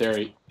 They're right there.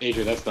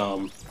 Adrian, that's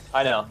dumb.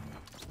 I know.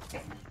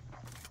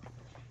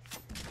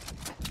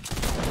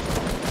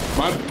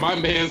 My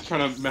man's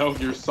trying to Metal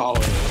Gear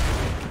Solid.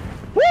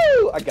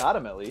 Woo! I got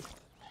him at least.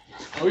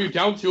 Oh, you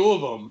down 2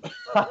 of them.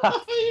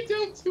 You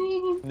down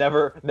 2 of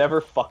them.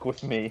 Never fuck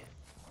with me.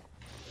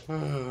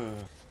 Oh,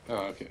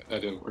 okay.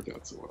 That didn't work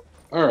out so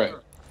well. Alright.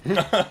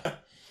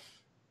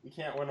 You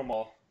can't win them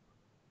all.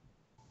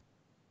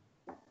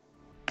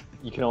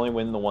 You can only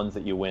win the ones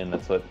that you win.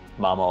 That's what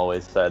Mama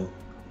always said.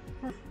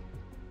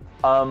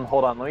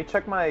 Hold on. Let me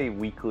check my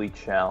weekly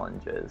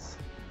challenges.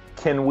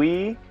 Can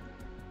we,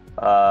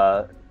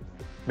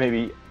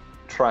 maybe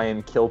try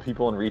and kill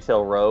people in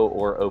Retail Row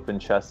or open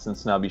chests in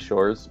Snobby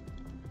Shores?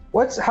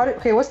 What's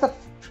the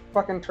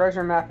fucking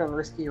treasure map in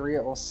Risky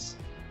Reels?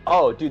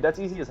 Oh, dude, that's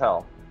easy as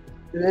hell.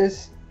 It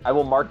is. I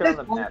will mark it on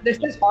the map. This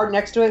is hard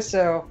next to it,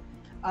 so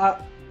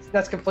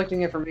that's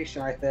conflicting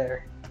information right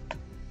there.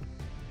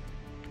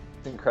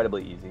 It's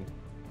incredibly easy.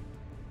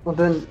 Well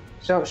then,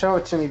 show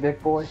it to me,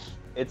 big boy.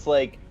 It's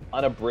like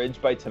on a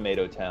bridge by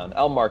Tomato Town.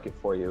 I'll mark it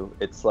for you.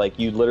 It's like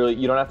you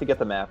don't have to get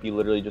the map. You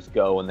literally just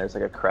go and there's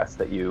like a crest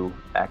that you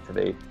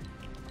activate.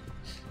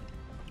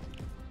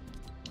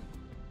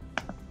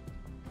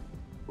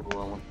 Ooh, I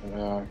want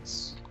the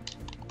axe.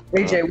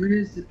 AJ, when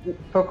is the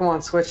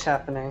Pokemon Switch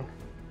happening?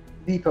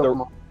 The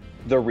Pokemon.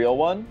 The real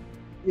one?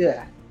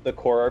 Yeah, The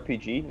core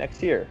RPG?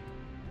 Next year.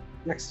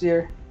 next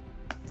year.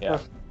 Yeah.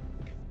 Oh.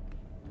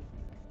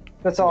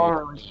 That's all. I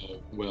remember.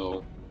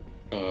 Will,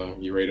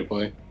 you ready to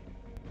play?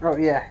 Oh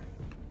yeah.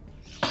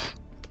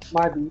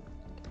 My beat.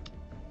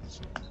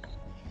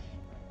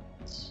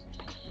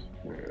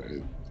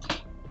 Alright.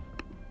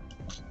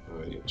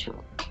 I need to turn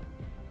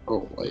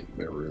on light in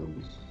my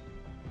room.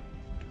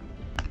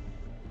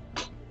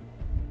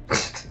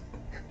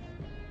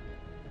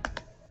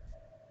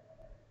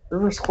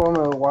 Rivers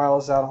Cuomo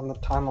wiles out on the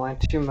timeline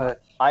too much.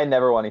 I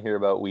never want to hear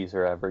about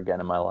Weezer ever again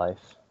in my life.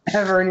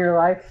 Ever in your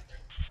life?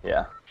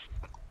 Yeah.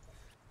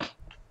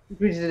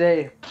 Tweeted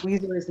today,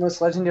 Weezer is the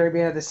most legendary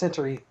band of the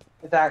century.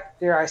 In fact,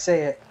 dare I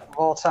say it, of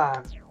all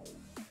time.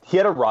 He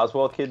had a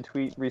Roswell Kid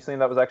tweet recently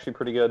that was actually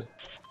pretty good.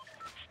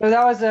 So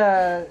that was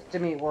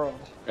Jimmy Eat World.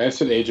 I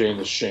said AJ in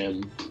the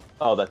shin.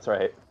 Oh, that's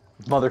right.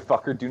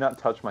 Motherfucker, do not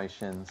touch my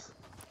shins.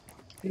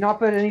 Do not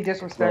put any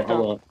disrespect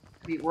Well, on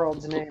Jimmy Eat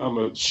World's name. I'm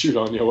gonna shoot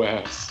on your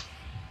ass.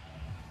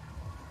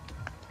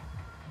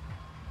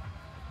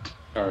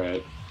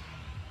 Alright.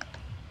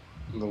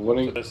 The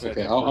winning.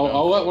 Okay,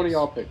 I'll let one of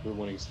y'all pick the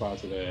winning spot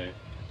today.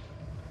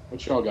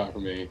 What y'all got for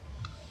me?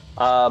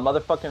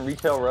 Motherfucking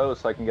Retail Row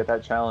so I can get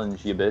that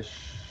challenge, you bish.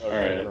 Okay,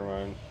 Alright. never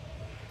mind.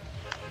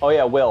 Oh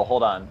yeah, Will,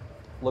 hold on.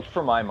 Look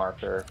for my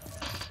marker.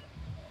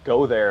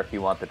 Go there if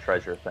you want the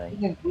treasure thing.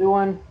 The blue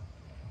one.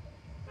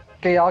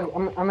 Okay, I'm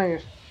gonna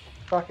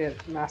fuck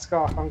it. Mask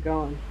off. I'm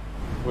going.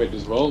 Wait,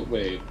 does Will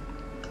wait?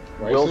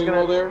 Why Will's is gonna-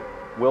 Will there?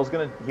 Will's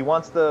gonna. He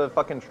wants the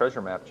fucking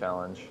treasure map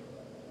challenge.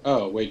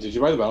 Oh wait, did you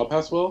buy the battle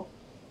pass, Will?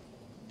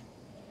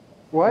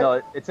 What?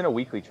 No, it's in a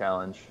weekly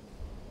challenge.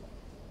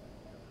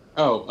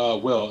 Oh,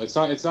 Will, it's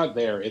not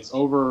there. It's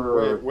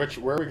over. Wait,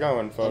 where are we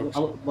going, folks?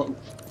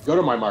 Go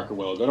to my marker,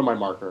 Will. Go to my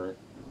marker.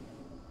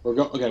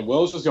 Again,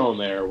 Will's just going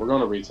there. We're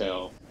going to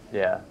retail.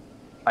 Yeah.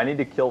 I need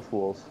to kill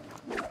fools.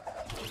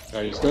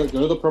 Alright, just go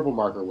to the purple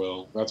marker,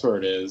 Will. That's where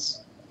it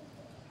is.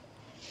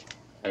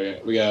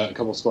 Okay, we got a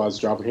couple squads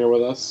dropping here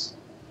with us.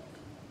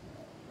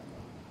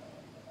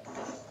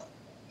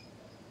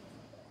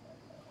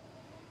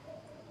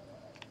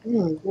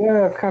 We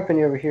have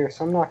company over here,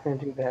 so I'm not gonna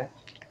do that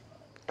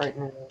right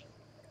now.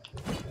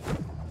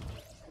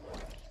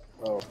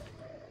 Oh.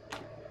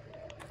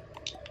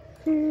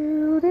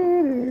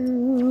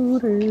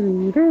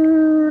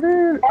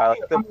 I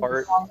like the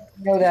part.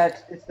 Know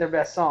that it's their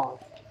best song.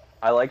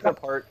 I like the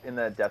part in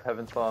the Death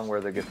Heaven song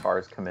where the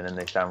guitars come in and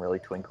they sound really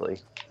twinkly.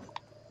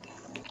 I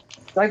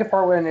like the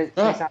part when it.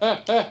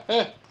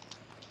 I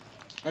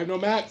have no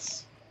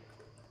mats.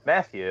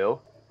 Matthew,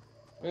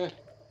 Eh,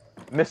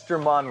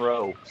 Mr.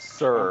 Monroe,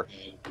 sir.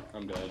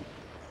 I'm dead.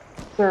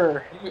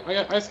 Sir.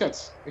 I just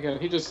got. Again,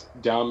 he just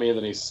downed me and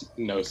then he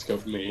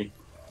no-scoped me.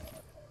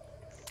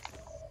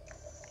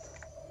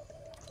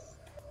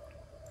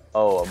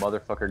 Oh, a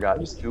motherfucker got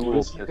What dual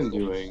is he pistols.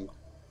 doing?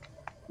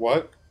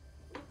 What?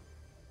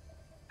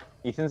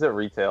 Ethan's at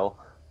retail.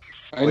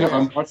 I know.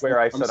 I'm where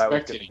I said I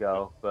was spectating. gonna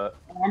go, but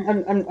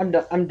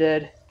I'm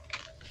dead.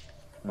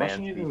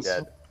 man, be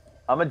dead.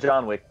 I'm a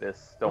John Wick.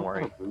 This, don't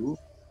worry. I'm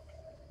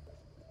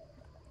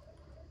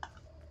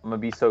gonna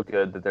be so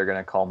good that they're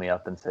gonna call me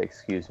up and say,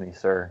 "Excuse me,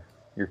 sir,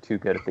 you're too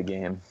good at the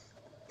game."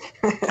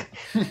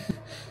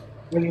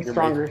 Getting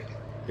stronger.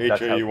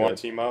 AJ, you want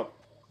to team up?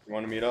 You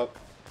want to meet up?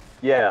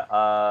 Yeah.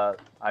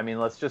 I mean,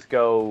 let's just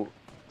go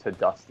to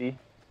Dusty.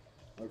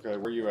 Okay,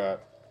 where you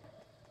at?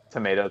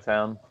 Tomato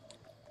Town.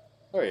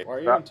 Wait, why are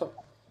you on top?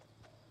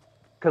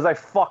 Because I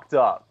fucked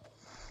up.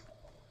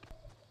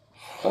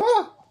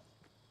 Huh?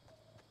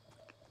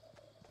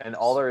 And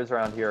all there is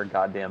around here are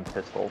goddamn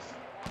pistols.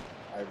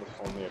 I have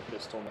only a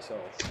pistol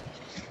myself.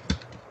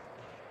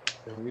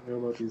 Yeah, we know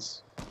about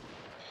these.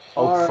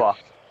 Oh, fuck.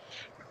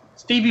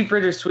 Stevie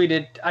Bridgers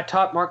tweeted, "I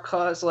taught Mark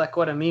Kozlek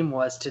what a meme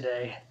was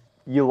today."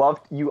 You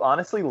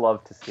honestly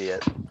love to see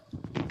it.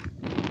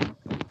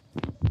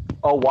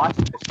 Oh, watch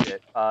this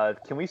shit.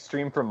 Can we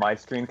stream from my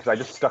stream? Because I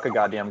just stuck a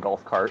goddamn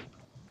golf cart.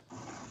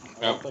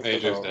 Oh,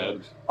 AJ's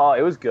dead. Oh,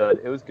 it was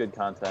good. It was good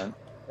content.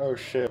 Oh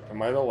shit,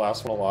 am I the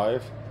last one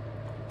alive?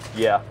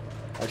 Yeah.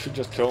 I should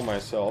just kill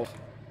myself.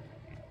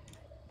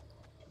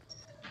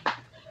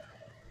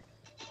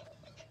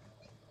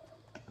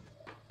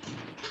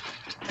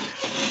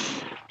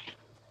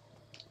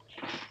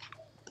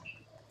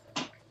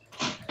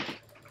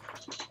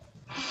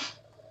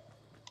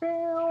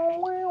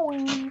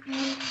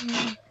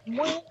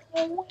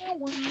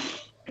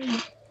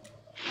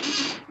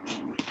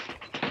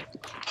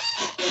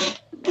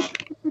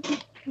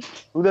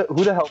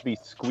 Who the hell be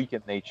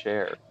squeaking they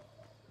chair?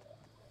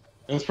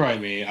 That's probably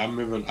me. I'm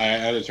moving. I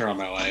had to turn on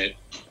my light.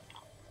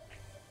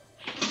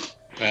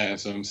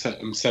 So I'm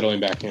settling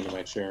back into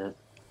my chair.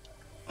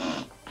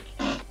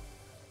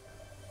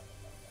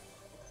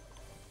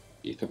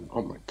 Ethan,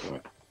 oh my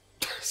god.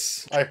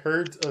 I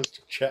heard a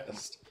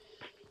chest.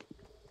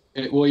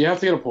 Well, you have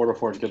to get a portal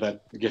for it to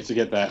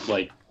get that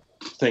like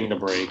thing to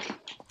break,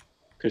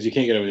 because you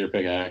can't get it with your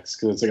pickaxe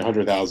because it's like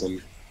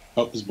 100,000.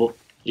 Oh,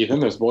 Ethan,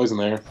 there's boys in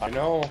there. I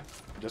know.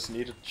 Just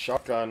need a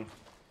shotgun.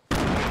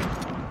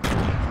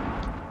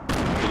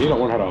 You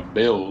don't learn how to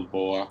build,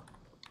 boy.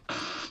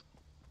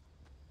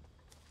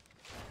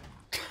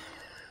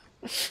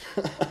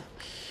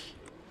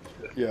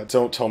 Yeah,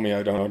 don't tell me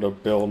I don't know how to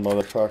build,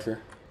 motherfucker.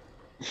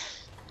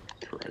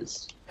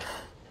 Christ.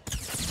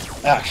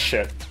 Ah,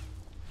 shit.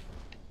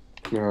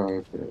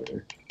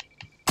 Okay.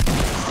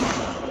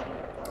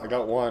 I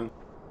got one.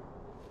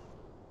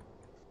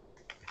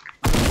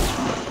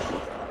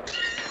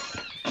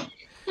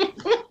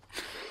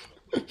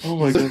 Oh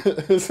my god.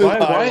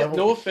 Why,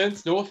 no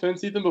offense,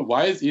 Ethan, but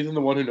why is Ethan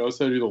the one who knows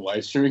how to do the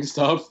live streaming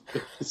stuff,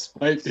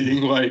 despite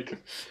being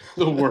like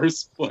the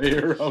worst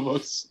player of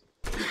us?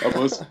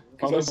 Honestly,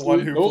 the one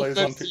who no plays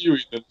offense on to you,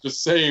 Ethan.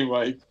 Just saying,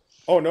 like.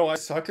 Oh no, I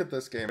suck at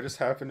this game. I just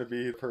happen to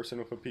be the person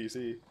with a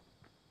PC.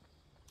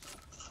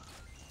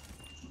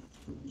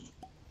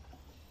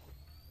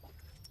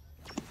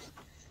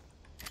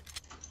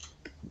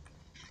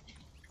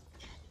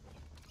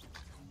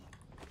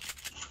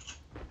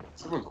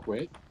 Someone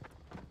quit?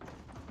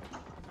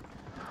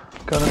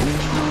 Gonna be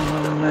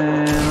a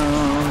man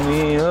on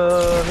the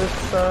other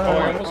Oh, side.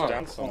 I almost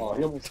downed someone. Oh,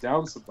 he almost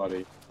downed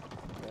somebody.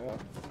 Yeah.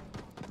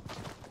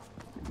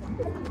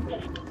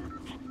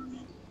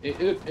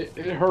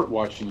 It hurt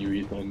watching you,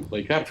 Ethan.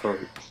 Like, that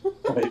hurt.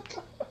 Like,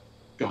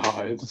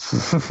 God.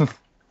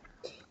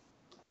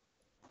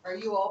 Are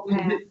you all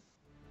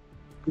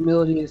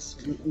Humility is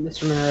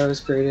Mr. Monroe's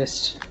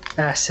greatest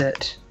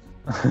asset.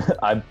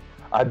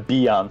 I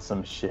be on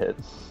some shit.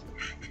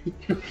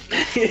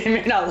 It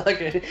may not look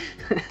it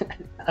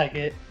like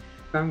it,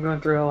 but I'm going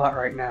through a lot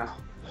right now.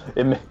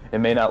 It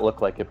may not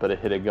look like it, but it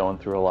hit it going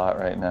through a lot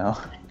right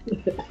now.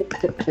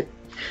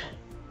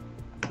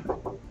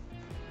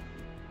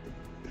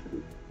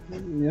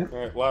 Yeah.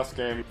 Alright, last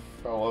game,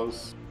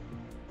 fellas.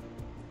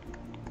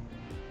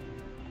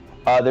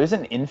 There's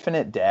an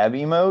infinite dab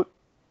emote.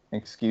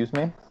 Excuse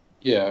me.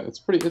 Yeah, it's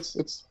pretty.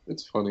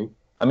 It's funny.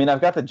 I mean,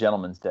 I've got the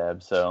gentleman's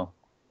dab, so.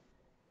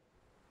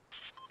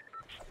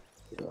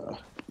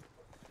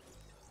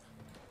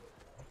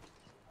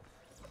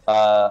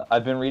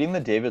 I've been reading the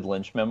David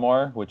Lynch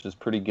memoir, which is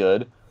pretty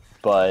good,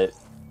 but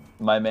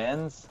my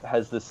man's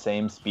has the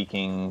same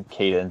speaking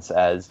cadence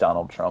as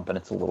Donald Trump, and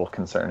it's a little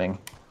concerning.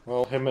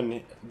 Well, him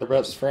and the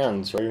best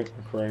friends, right?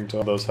 According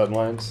to those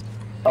headlines.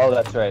 Oh,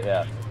 that's right,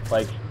 yeah.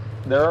 Like,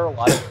 there are a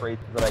lot of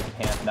phrases that I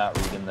can't not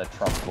read in the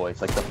Trump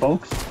voice, like the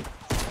folks.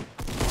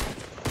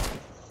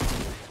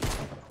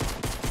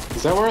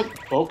 Is that where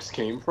folks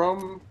came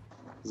from?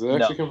 Does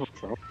it actually come from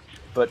Trump?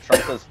 But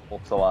Trump says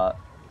folks a lot.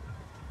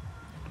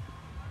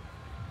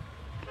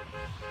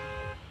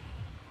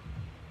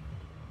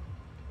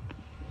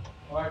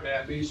 Alright,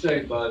 man. Be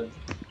safe, bud.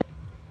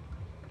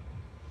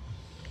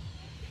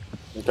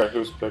 Okay,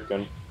 who's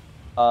picking?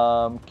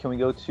 Can we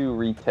go to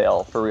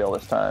retail for real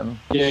this time?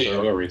 Yeah,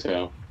 go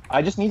retail.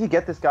 I just need to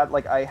get this guy.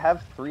 Like, I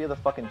have 3 of the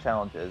fucking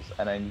challenges,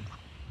 and I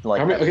like.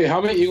 How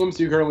many elims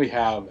do you currently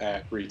have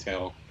at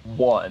retail?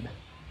 1.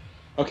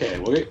 Okay,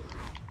 wait.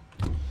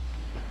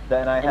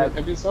 Then I have.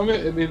 I mean, some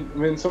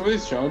of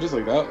these challenges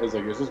like that is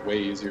like it's just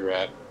way easier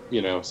at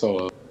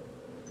solo.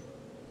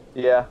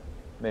 Yeah,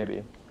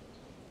 maybe.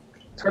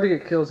 It's hard to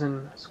get kills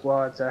in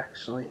squads,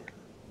 actually.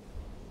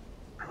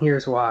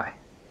 Here's why.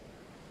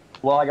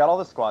 Well, I got all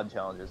the squad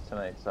challenges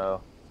tonight,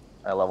 so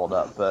I leveled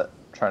up, but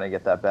trying to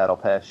get that battle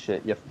pass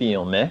shit, you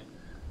feel me?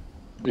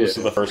 This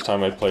is the first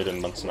time I've played in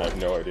months, and I have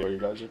no idea what you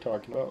guys are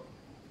talking about.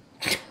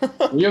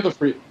 You have the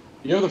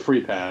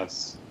free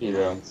pass, so you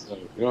don't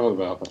have the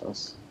battle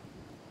pass.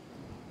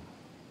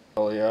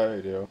 Oh yeah,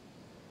 I do.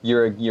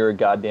 You're a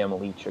goddamn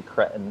leech, a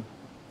cretin,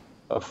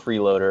 a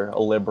freeloader, a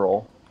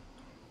liberal.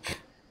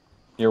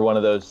 You're one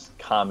of those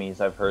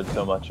commies I've heard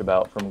so much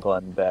about from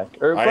Glenn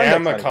Beck. I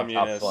am a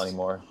communist.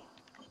 Anymore.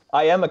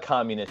 I am a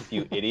communist,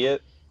 you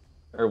idiot.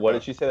 Or what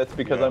did she say? That's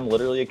because I'm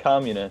literally a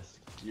communist.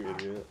 You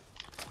idiot.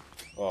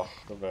 Oh,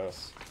 the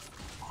best.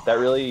 That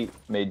really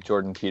made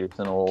Jordan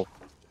Peterson a little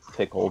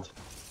tickled.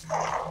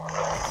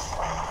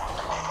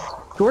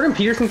 Jordan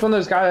Peterson's one of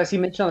those guys I see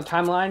mentioned on the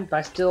timeline, but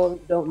I still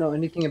don't know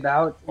anything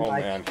about. Oh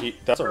man,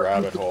 that's a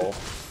rabbit hole.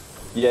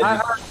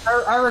 Yeah,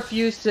 I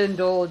refuse to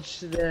indulge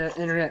the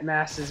internet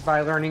masses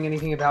by learning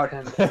anything about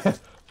him.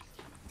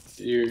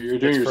 You're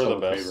doing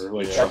yourself a favor.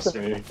 Like, trust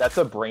me. That's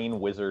a brain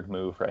wizard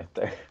move right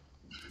there.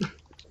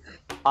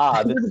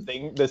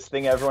 This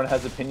thing everyone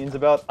has opinions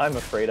about, I'm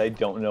afraid I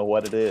don't know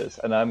what it is,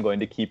 and I'm going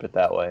to keep it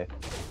that way.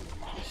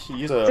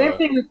 Same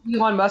thing with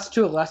Elon Musk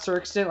to a lesser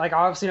extent. Like, I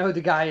obviously know who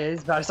the guy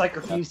is, but I just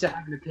refuse to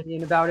have an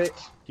opinion about it.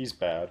 He's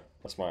bad.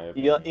 That's my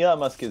opinion. Elon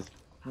Musk is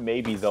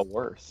maybe the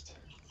worst.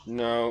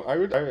 No,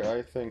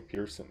 I think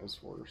Peterson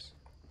is worse.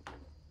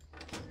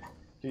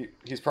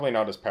 He's probably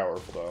not as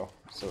powerful though.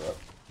 So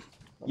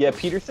yeah,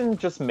 Peterson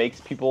just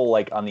makes people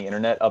on the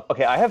internet up.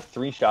 Okay, I have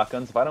 3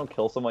 shotguns. If I don't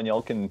kill someone,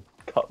 y'all can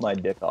cut my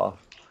dick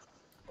off.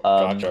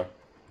 Gotcha.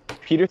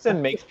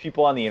 Peterson makes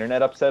people on the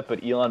internet upset,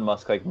 but Elon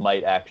Musk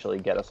might actually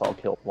get us all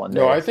killed one day.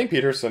 No, I think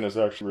Peterson is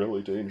actually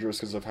really dangerous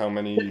because of how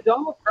many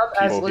people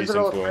he's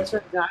influenced.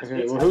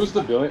 Okay, well, who's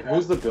the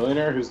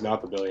billionaire? Who's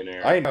not the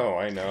billionaire? I know.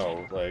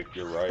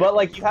 You're right.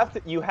 But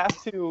you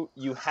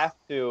have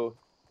to.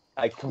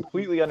 I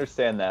completely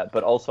understand that,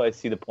 but also I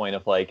see the point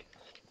of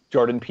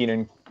Jordan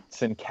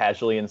Peterson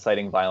casually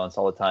inciting violence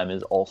all the time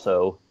is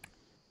also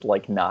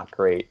not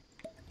great.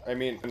 I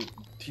mean,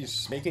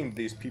 he's making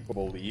these people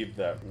believe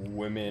that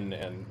women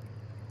and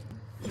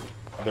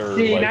they're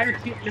now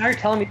you're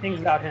telling me things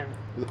about him.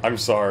 I'm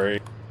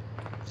sorry.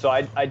 So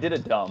I did a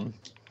dumb.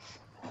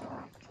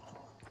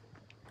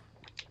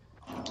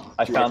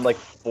 I found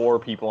 4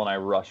 people and I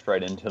rushed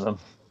right into them.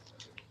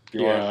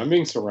 I'm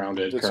being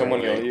surrounded. Did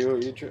someone yell you,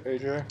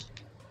 AJ?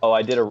 Oh,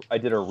 I did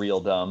a real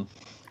dumb.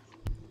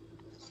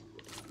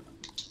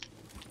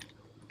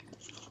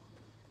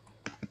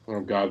 Oh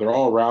god, they're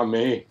all around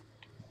me.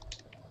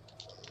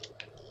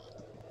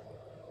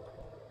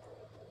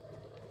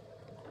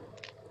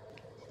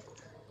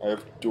 I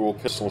have dual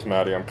pistols,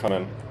 Maddie. I'm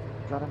coming.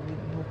 Gotta meet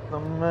with the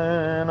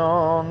man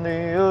on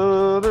the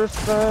other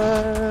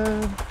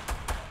side.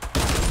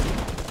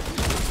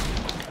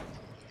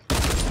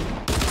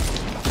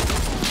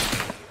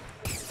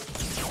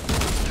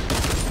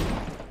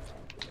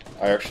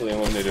 I actually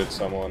eliminated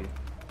someone.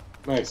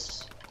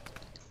 Nice.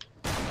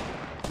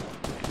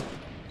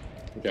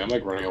 Okay, I'm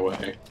running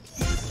away.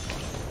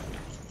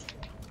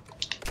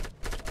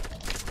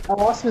 How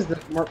awesome is the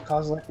Mark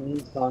Kozlak meme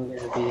song going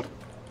to be?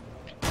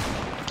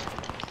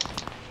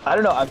 I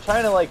don't know. I'm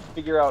trying to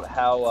figure out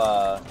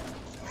how.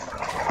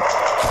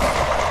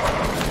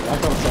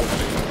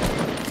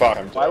 Fuck,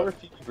 I'm dead. Why were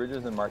Phoebe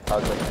Bridgers and Mark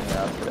Kozlak hanging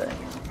out today?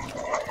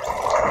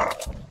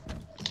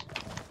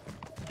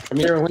 I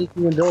mean, they were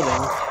linking in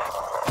building.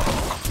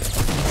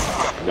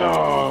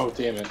 No,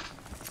 damn it.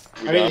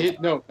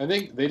 I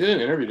think they did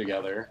an interview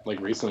together,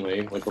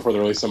 recently, before they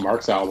released some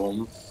Mark's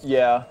album.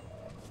 Yeah.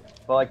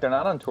 But, they're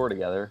not on tour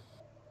together.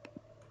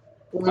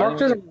 Well, Mark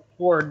doesn't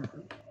record.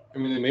 I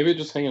mean, maybe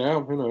just hanging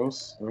out. Who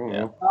knows? I don't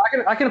know.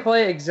 I can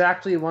play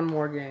exactly one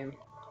more game.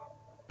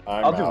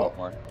 I'll do one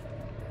more.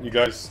 You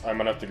guys, I'm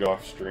gonna have to go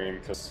off stream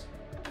because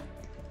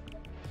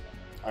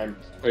I'm.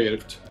 Oh, you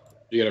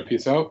gotta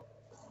peace out?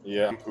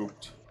 Yeah, I'm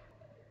pooped.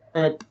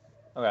 Alright.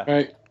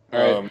 Okay.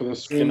 Alright, for the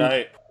stream. Good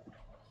night.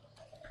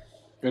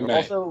 Good night.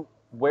 Also,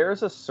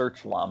 where's a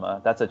search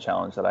llama? That's a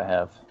challenge that I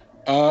have.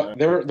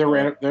 They're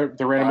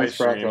randomly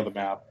spread throughout the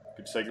map.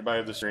 Say goodbye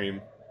to the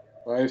stream.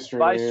 Bye, stream.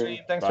 Bye, stream.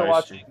 Thanks for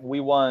watching. We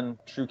won.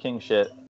 True King shit.